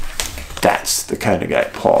 That's the kind of guy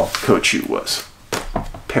Paul Kochu was.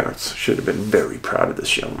 Parents should have been very proud of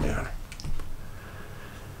this young man.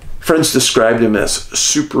 Friends described him as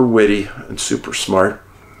super witty and super smart.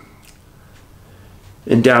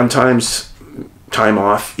 In time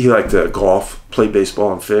off, he liked to golf, play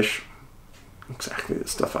baseball, and fish. Exactly the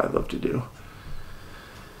stuff I love to do.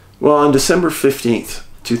 Well, on December 15th,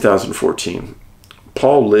 2014,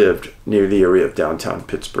 Paul lived near the area of downtown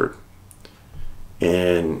Pittsburgh.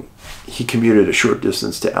 And he commuted a short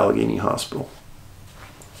distance to Allegheny Hospital.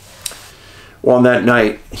 Well, on that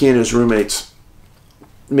night, he and his roommates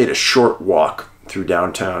made a short walk through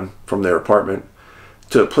downtown from their apartment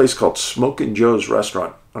to a place called Smokin' Joe's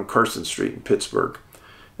Restaurant on Carson Street in Pittsburgh.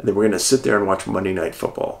 And they were going to sit there and watch Monday Night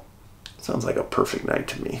Football. Sounds like a perfect night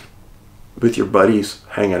to me. With your buddies,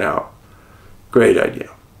 hanging out. Great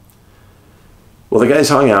idea. Well, the guys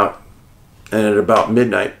hung out, and at about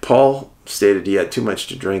midnight, Paul stated he had too much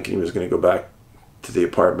to drink and he was going to go back to the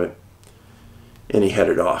apartment, and he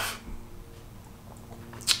headed off.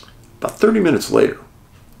 About 30 minutes later,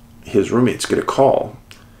 his roommates get a call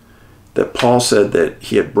that Paul said that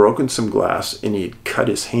he had broken some glass and he had cut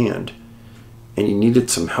his hand and he needed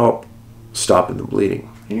some help stopping the bleeding.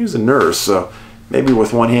 He was a nurse, so maybe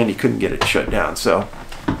with one hand he couldn't get it shut down. So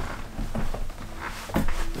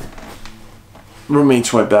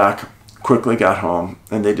roommates went back, quickly got home,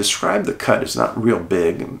 and they described the cut as not real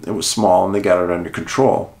big. It was small and they got it under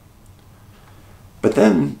control. But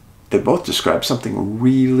then they both described something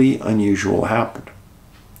really unusual happened.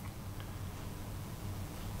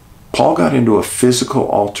 Paul got into a physical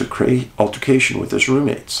altercation with his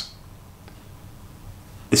roommates.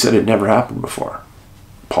 They said it never happened before.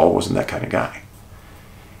 Paul wasn't that kind of guy.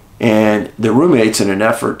 And the roommates, in an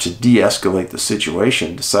effort to de-escalate the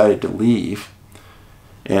situation, decided to leave.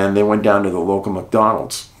 And they went down to the local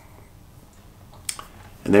McDonald's.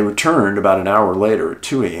 And they returned about an hour later at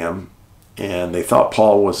 2 a.m. And they thought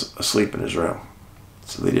Paul was asleep in his room.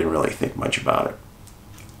 So they didn't really think much about it.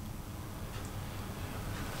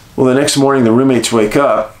 Well, the next morning the roommates wake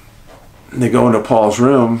up and they go into Paul's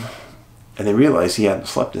room and they realize he hadn't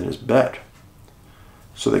slept in his bed.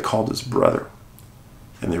 So they called his brother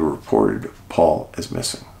and they reported Paul as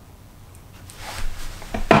missing.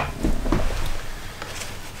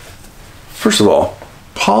 First of all,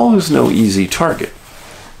 Paul is no easy target.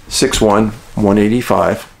 6'1",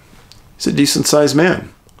 185. He's a decent sized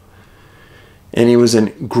man. And he was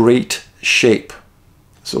in great shape.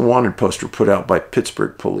 It's a wanted poster put out by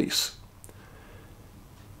Pittsburgh police.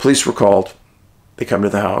 Police were called. They come to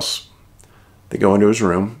the house. They go into his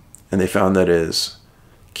room and they found that his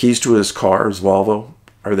keys to his car, his Volvo,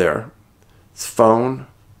 are there. His phone,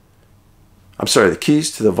 the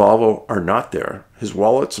keys to the Volvo are not there. His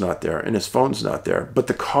wallet's not there and his phone's not there, but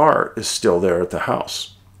the car is still there at the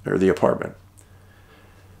house or the apartment.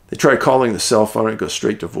 They tried calling the cell phone and it goes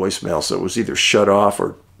straight to voicemail, so it was either shut off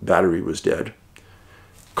or battery was dead.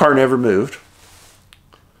 Car never moved.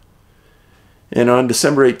 And on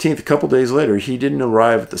December 18th, a couple days later, he didn't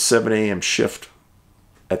arrive at the 7 a.m. shift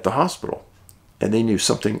at the hospital. And they knew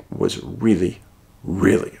something was really,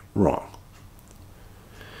 really wrong.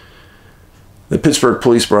 The Pittsburgh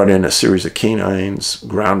police brought in a series of canines,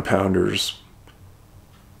 ground pounders,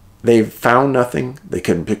 They found nothing. They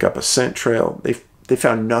couldn't pick up a scent trail. They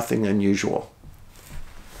found nothing unusual.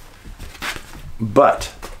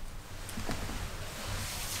 But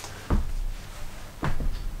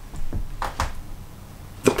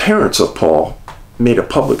the parents of Paul made a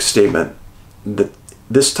public statement that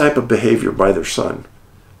this type of behavior by their son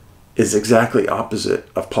is exactly opposite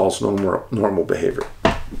of Paul's normal behavior,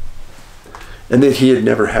 and that he had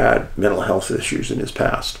never had mental health issues in his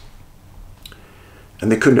past,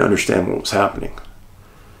 and they couldn't understand what was happening.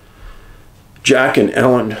 Jack and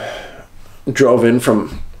Ellen drove in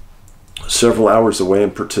from several hours away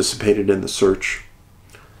and participated in the search.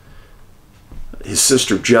 His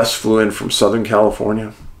sister Jess flew in from Southern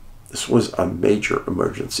California. This was a major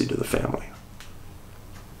emergency to the family.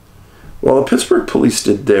 Well, the Pittsburgh police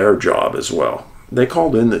did their job as well. They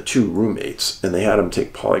called in the two roommates and they had them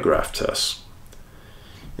take polygraph tests.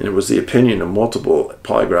 And it was the opinion of multiple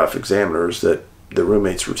polygraph examiners that the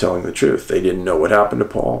roommates were telling the truth. They didn't know what happened to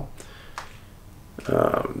Paul.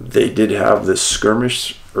 They did have this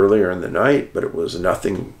skirmish earlier in the night, but it was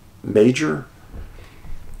nothing major.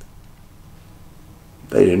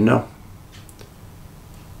 They didn't know.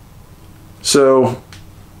 So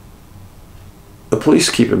the police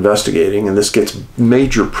keep investigating, and this gets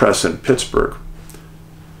major press in Pittsburgh.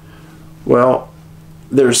 Well,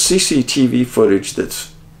 there's CCTV footage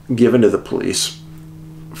that's given to the police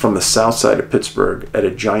from the south side of Pittsburgh at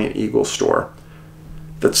a Giant Eagle store.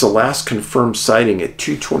 That's the last confirmed sighting at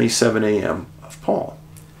 2:27 a.m. of Paul.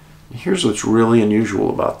 And here's what's really unusual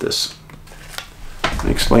about this. Let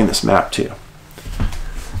me explain this map to you.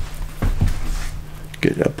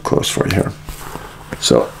 Get it up close for you here.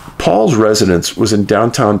 So Paul's residence was in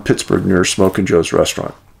downtown Pittsburgh near Smokin' Joe's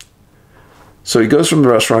restaurant. So he goes from the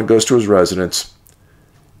restaurant, goes to his residence,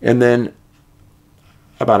 and then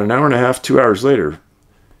about an hour and a half, 2 hours later,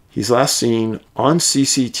 he's last seen on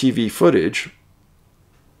CCTV footage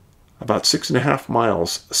about 6.5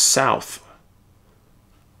 miles south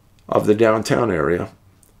of the downtown area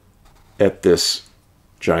at this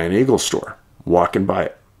Giant Eagle store, walking by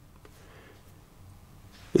it.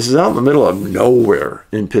 This is out in the middle of nowhere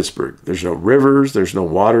in Pittsburgh. There's no rivers, there's no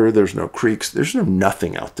water, there's no creeks, there's no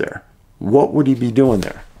nothing out there. What would he be doing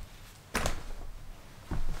there?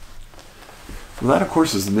 Well, that, of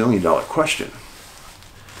course, is the million-dollar question.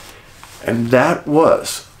 And that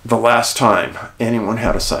was the last time anyone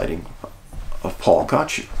had a sighting of Paul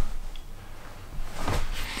Kochu.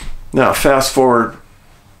 Now, fast forward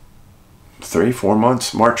 3-4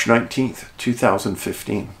 months, March 19th,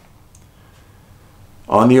 2015.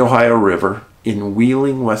 On the Ohio River in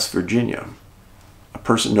Wheeling, West Virginia, a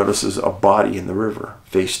person notices a body in the river,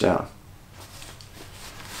 face down.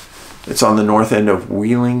 It's on the north end of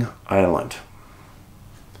Wheeling Island.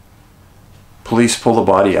 Police pull the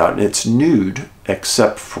body out and it's nude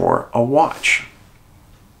except for a watch.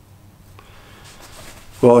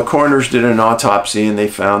 Well, the coroners did an autopsy and they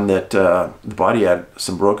found that the body had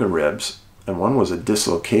some broken ribs and one was a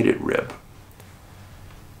dislocated rib.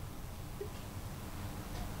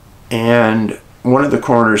 And one of the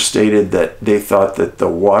coroners stated that they thought that the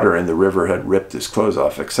water in the river had ripped his clothes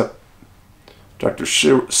off, except Dr.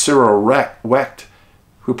 Cyril Wecht,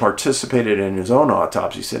 who participated in his own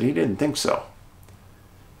autopsy, said he didn't think so.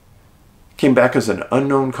 Came back as an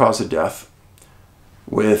unknown cause of death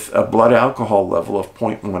with a blood alcohol level of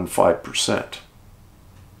 0.15%.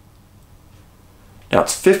 Now,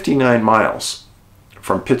 it's 59 miles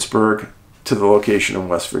from Pittsburgh to the location in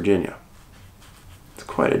West Virginia. It's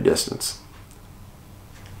quite a distance.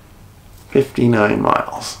 59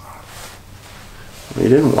 miles. They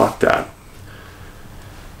didn't walk that.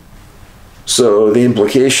 So the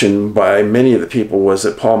implication by many of the people was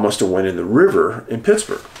that Paul must have went in the river in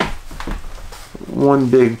Pittsburgh. One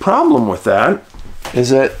big problem with that is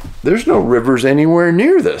that there's no rivers anywhere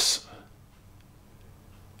near this.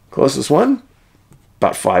 Closest one,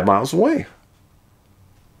 about 5 miles away.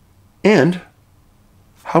 And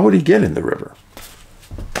how would he get in the river?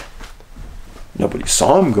 Nobody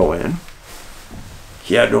saw him go in.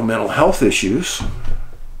 He had no mental health issues.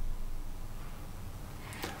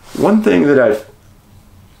 One thing that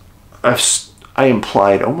I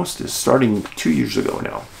implied almost is starting 2 years ago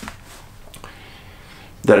now,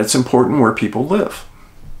 that it's important where people live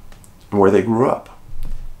and where they grew up.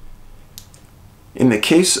 In the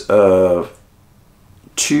case of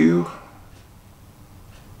 2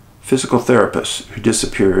 physical therapists who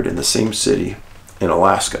disappeared in the same city in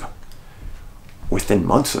Alaska within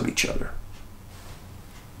months of each other,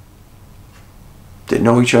 didn't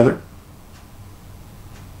know each other,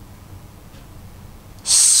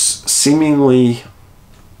 seemingly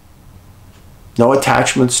no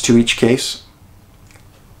attachments to each case,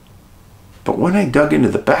 But when I dug into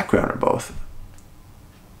the background of both,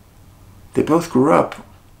 they both grew up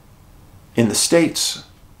in the States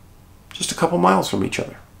just a couple miles from each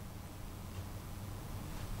other.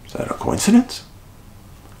 Is that a coincidence?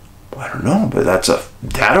 Well, I don't know, but that's a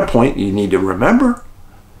data point you need to remember.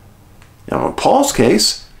 Now, in Paul's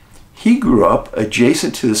case, he grew up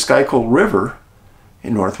adjacent to the Schuylkill River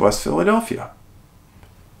in northwest Philadelphia.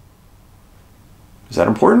 Is that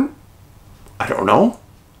important? I don't know.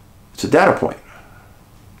 It's a data point.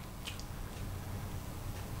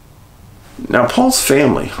 Now, Paul's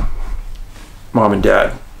family, mom and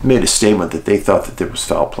dad, made a statement that they thought that there was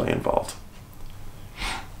foul play involved.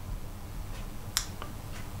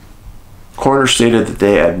 Coroner stated that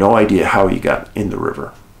they had no idea how he got in the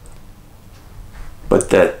river, but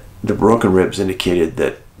that the broken ribs indicated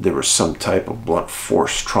that there was some type of blunt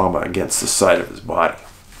force trauma against the side of his body.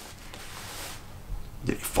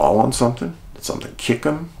 Did he fall on something? Did something kick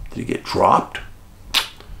him? Did he get dropped?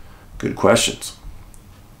 Good questions.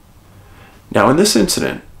 Now, in this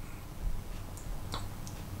incident,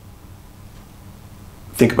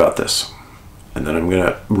 think about this, and then I'm going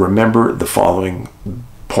to remember the following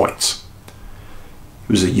points.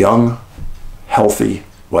 He was a young, healthy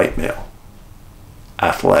white male,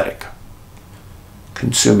 athletic,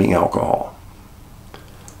 consuming alcohol,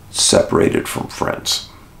 separated from friends.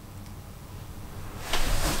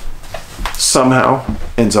 Somehow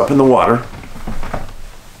ends up in the water.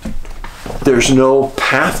 There's no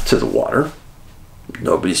path to the water.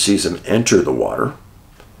 Nobody sees him enter the water.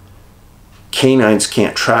 Canines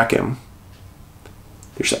can't track him.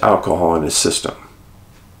 There's alcohol in his system.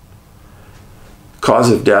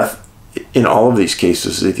 Cause of death in all of these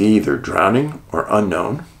cases is either drowning or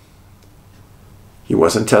unknown. He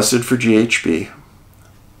wasn't tested for GHB,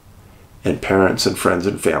 and parents and friends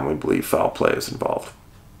and family believe foul play is involved.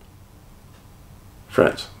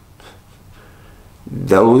 Friends,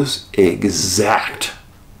 those exact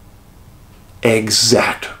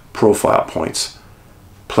profile points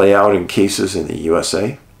play out in cases in the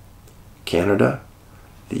USA, Canada,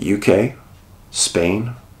 the UK,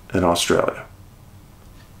 Spain, and Australia.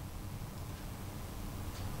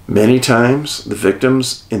 Many times, the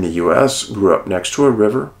victims in the US grew up next to a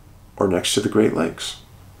river or next to the Great Lakes.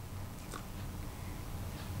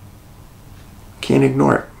 Can't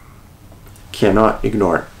ignore it. Cannot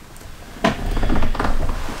ignore it.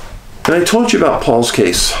 And I told you about Paul's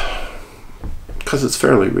case because it's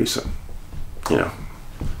fairly recent,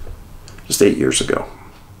 just 8 years ago.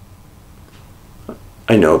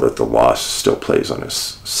 I know that the loss still plays on his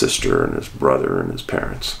sister and his brother and his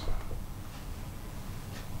parents.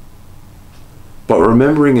 But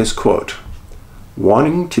remembering his quote,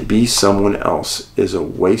 "Wanting to be someone else is a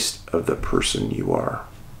waste of the person you are."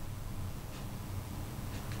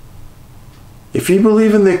 If you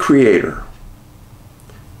believe in the Creator,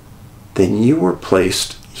 then you were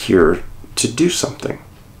placed here to do something.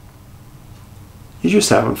 You just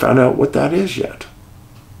haven't found out what that is yet.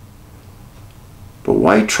 But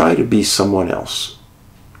why try to be someone else?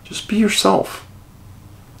 Just be yourself.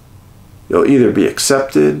 You'll either be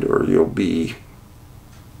accepted or you'll be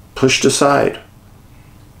pushed aside.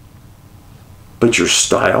 But your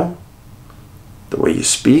style, the way you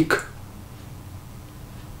speak,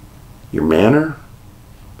 your manner,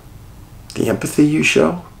 the empathy you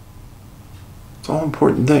show, it's all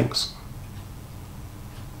important things.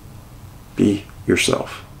 Be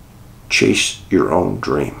yourself. Chase your own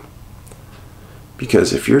dream.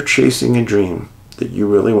 Because if you're chasing a dream that you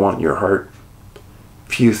really want in your heart,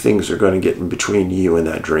 few things are going to get in between you and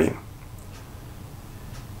that dream.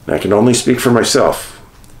 And I can only speak for myself.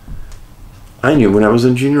 I knew when I was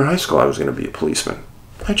in junior high school I was going to be a policeman.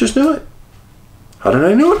 I just knew it. How did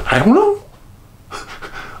I know it? I don't know.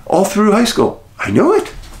 All through high school, I knew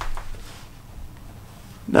it.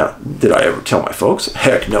 Now, did I ever tell my folks?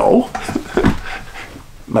 Heck no.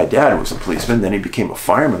 My dad was a policeman, then he became a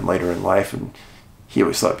fireman later in life, and he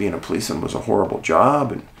always thought being a policeman was a horrible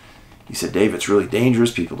job, and he said, "Dave, it's really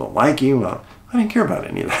dangerous, people don't like you." Well, I didn't care about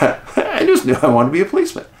any of that. I just knew I wanted to be a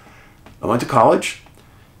policeman. I went to college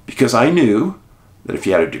because I knew that if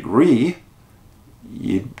you had a degree,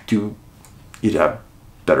 you'd have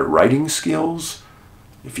better writing skills.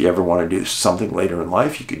 If you ever want to do something later in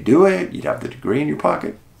life, you could do it. You'd have the degree in your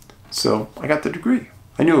pocket. So I got the degree.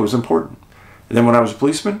 I knew it was important. And then when I was a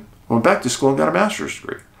policeman, I went back to school and got a master's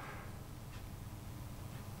degree.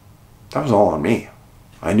 That was all on me.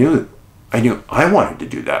 I knew I wanted to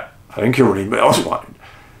do that. I didn't care what anybody else wanted.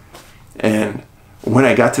 And when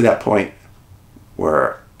I got to that point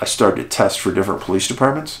where I started to test for different police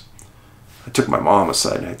departments, I took my mom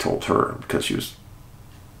aside and I told her, because she was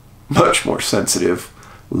much more sensitive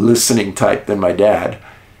listening type than my dad.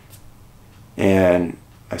 And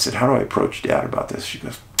I said, how do I approach Dad about this? She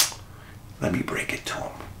goes, let me break it to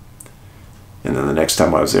him. And then the next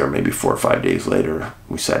time I was there, maybe 4 or 5 days later,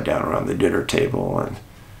 we sat down around the dinner table and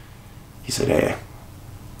he said, hey,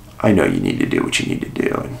 I know you need to do what you need to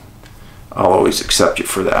do, and I'll always accept you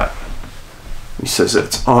for that. He says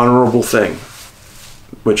it's an honorable thing,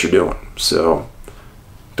 what you're doing, so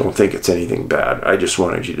don't think it's anything bad. I just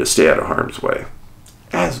wanted you to stay out of harm's way,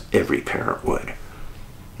 as every parent would.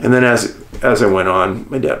 And then as I went on,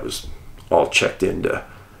 my dad was all checked into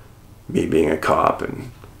me being a cop,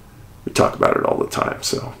 and we talk about it all the time.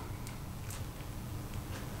 So,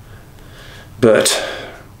 but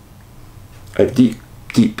I have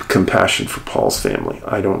deep compassion for Paul's family.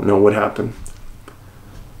 I don't know what happened.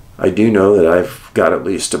 I do know that I've got at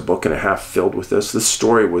least a book and a half filled with this. This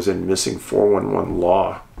story was in Missing 411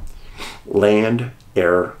 Law, Land,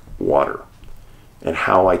 Air, Water, and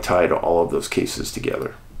how I tied all of those cases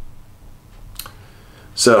together.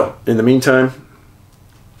 So, in the meantime,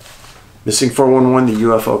 Missing 411, the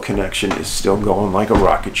UFO Connection, is still going like a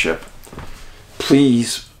rocket ship.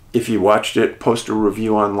 Please, if you watched it, post a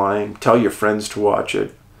review online. Tell your friends to watch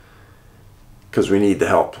it, because we need the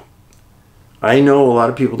help. I know a lot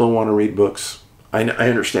of people don't want to read books. I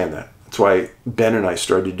understand that. That's why Ben and I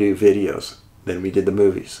started to do videos. Then we did the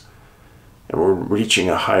movies. And we're reaching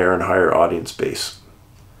a higher and higher audience base.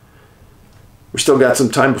 We still got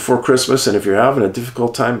some time before Christmas, and if you're having a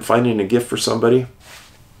difficult time finding a gift for somebody,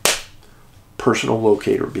 personal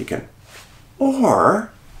locator beacon.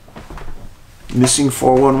 Or Missing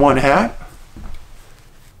 411 hat.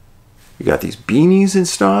 We got these beanies in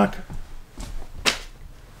stock.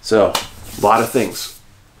 So, a lot of things.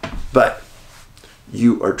 But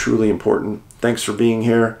you are truly important. Thanks for being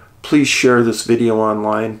here. Please share this video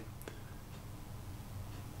online.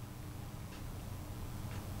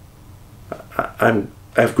 I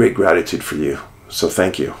have great gratitude for you. So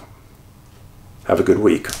thank you. Have a good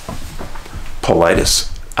week.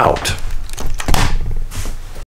 Paulides out.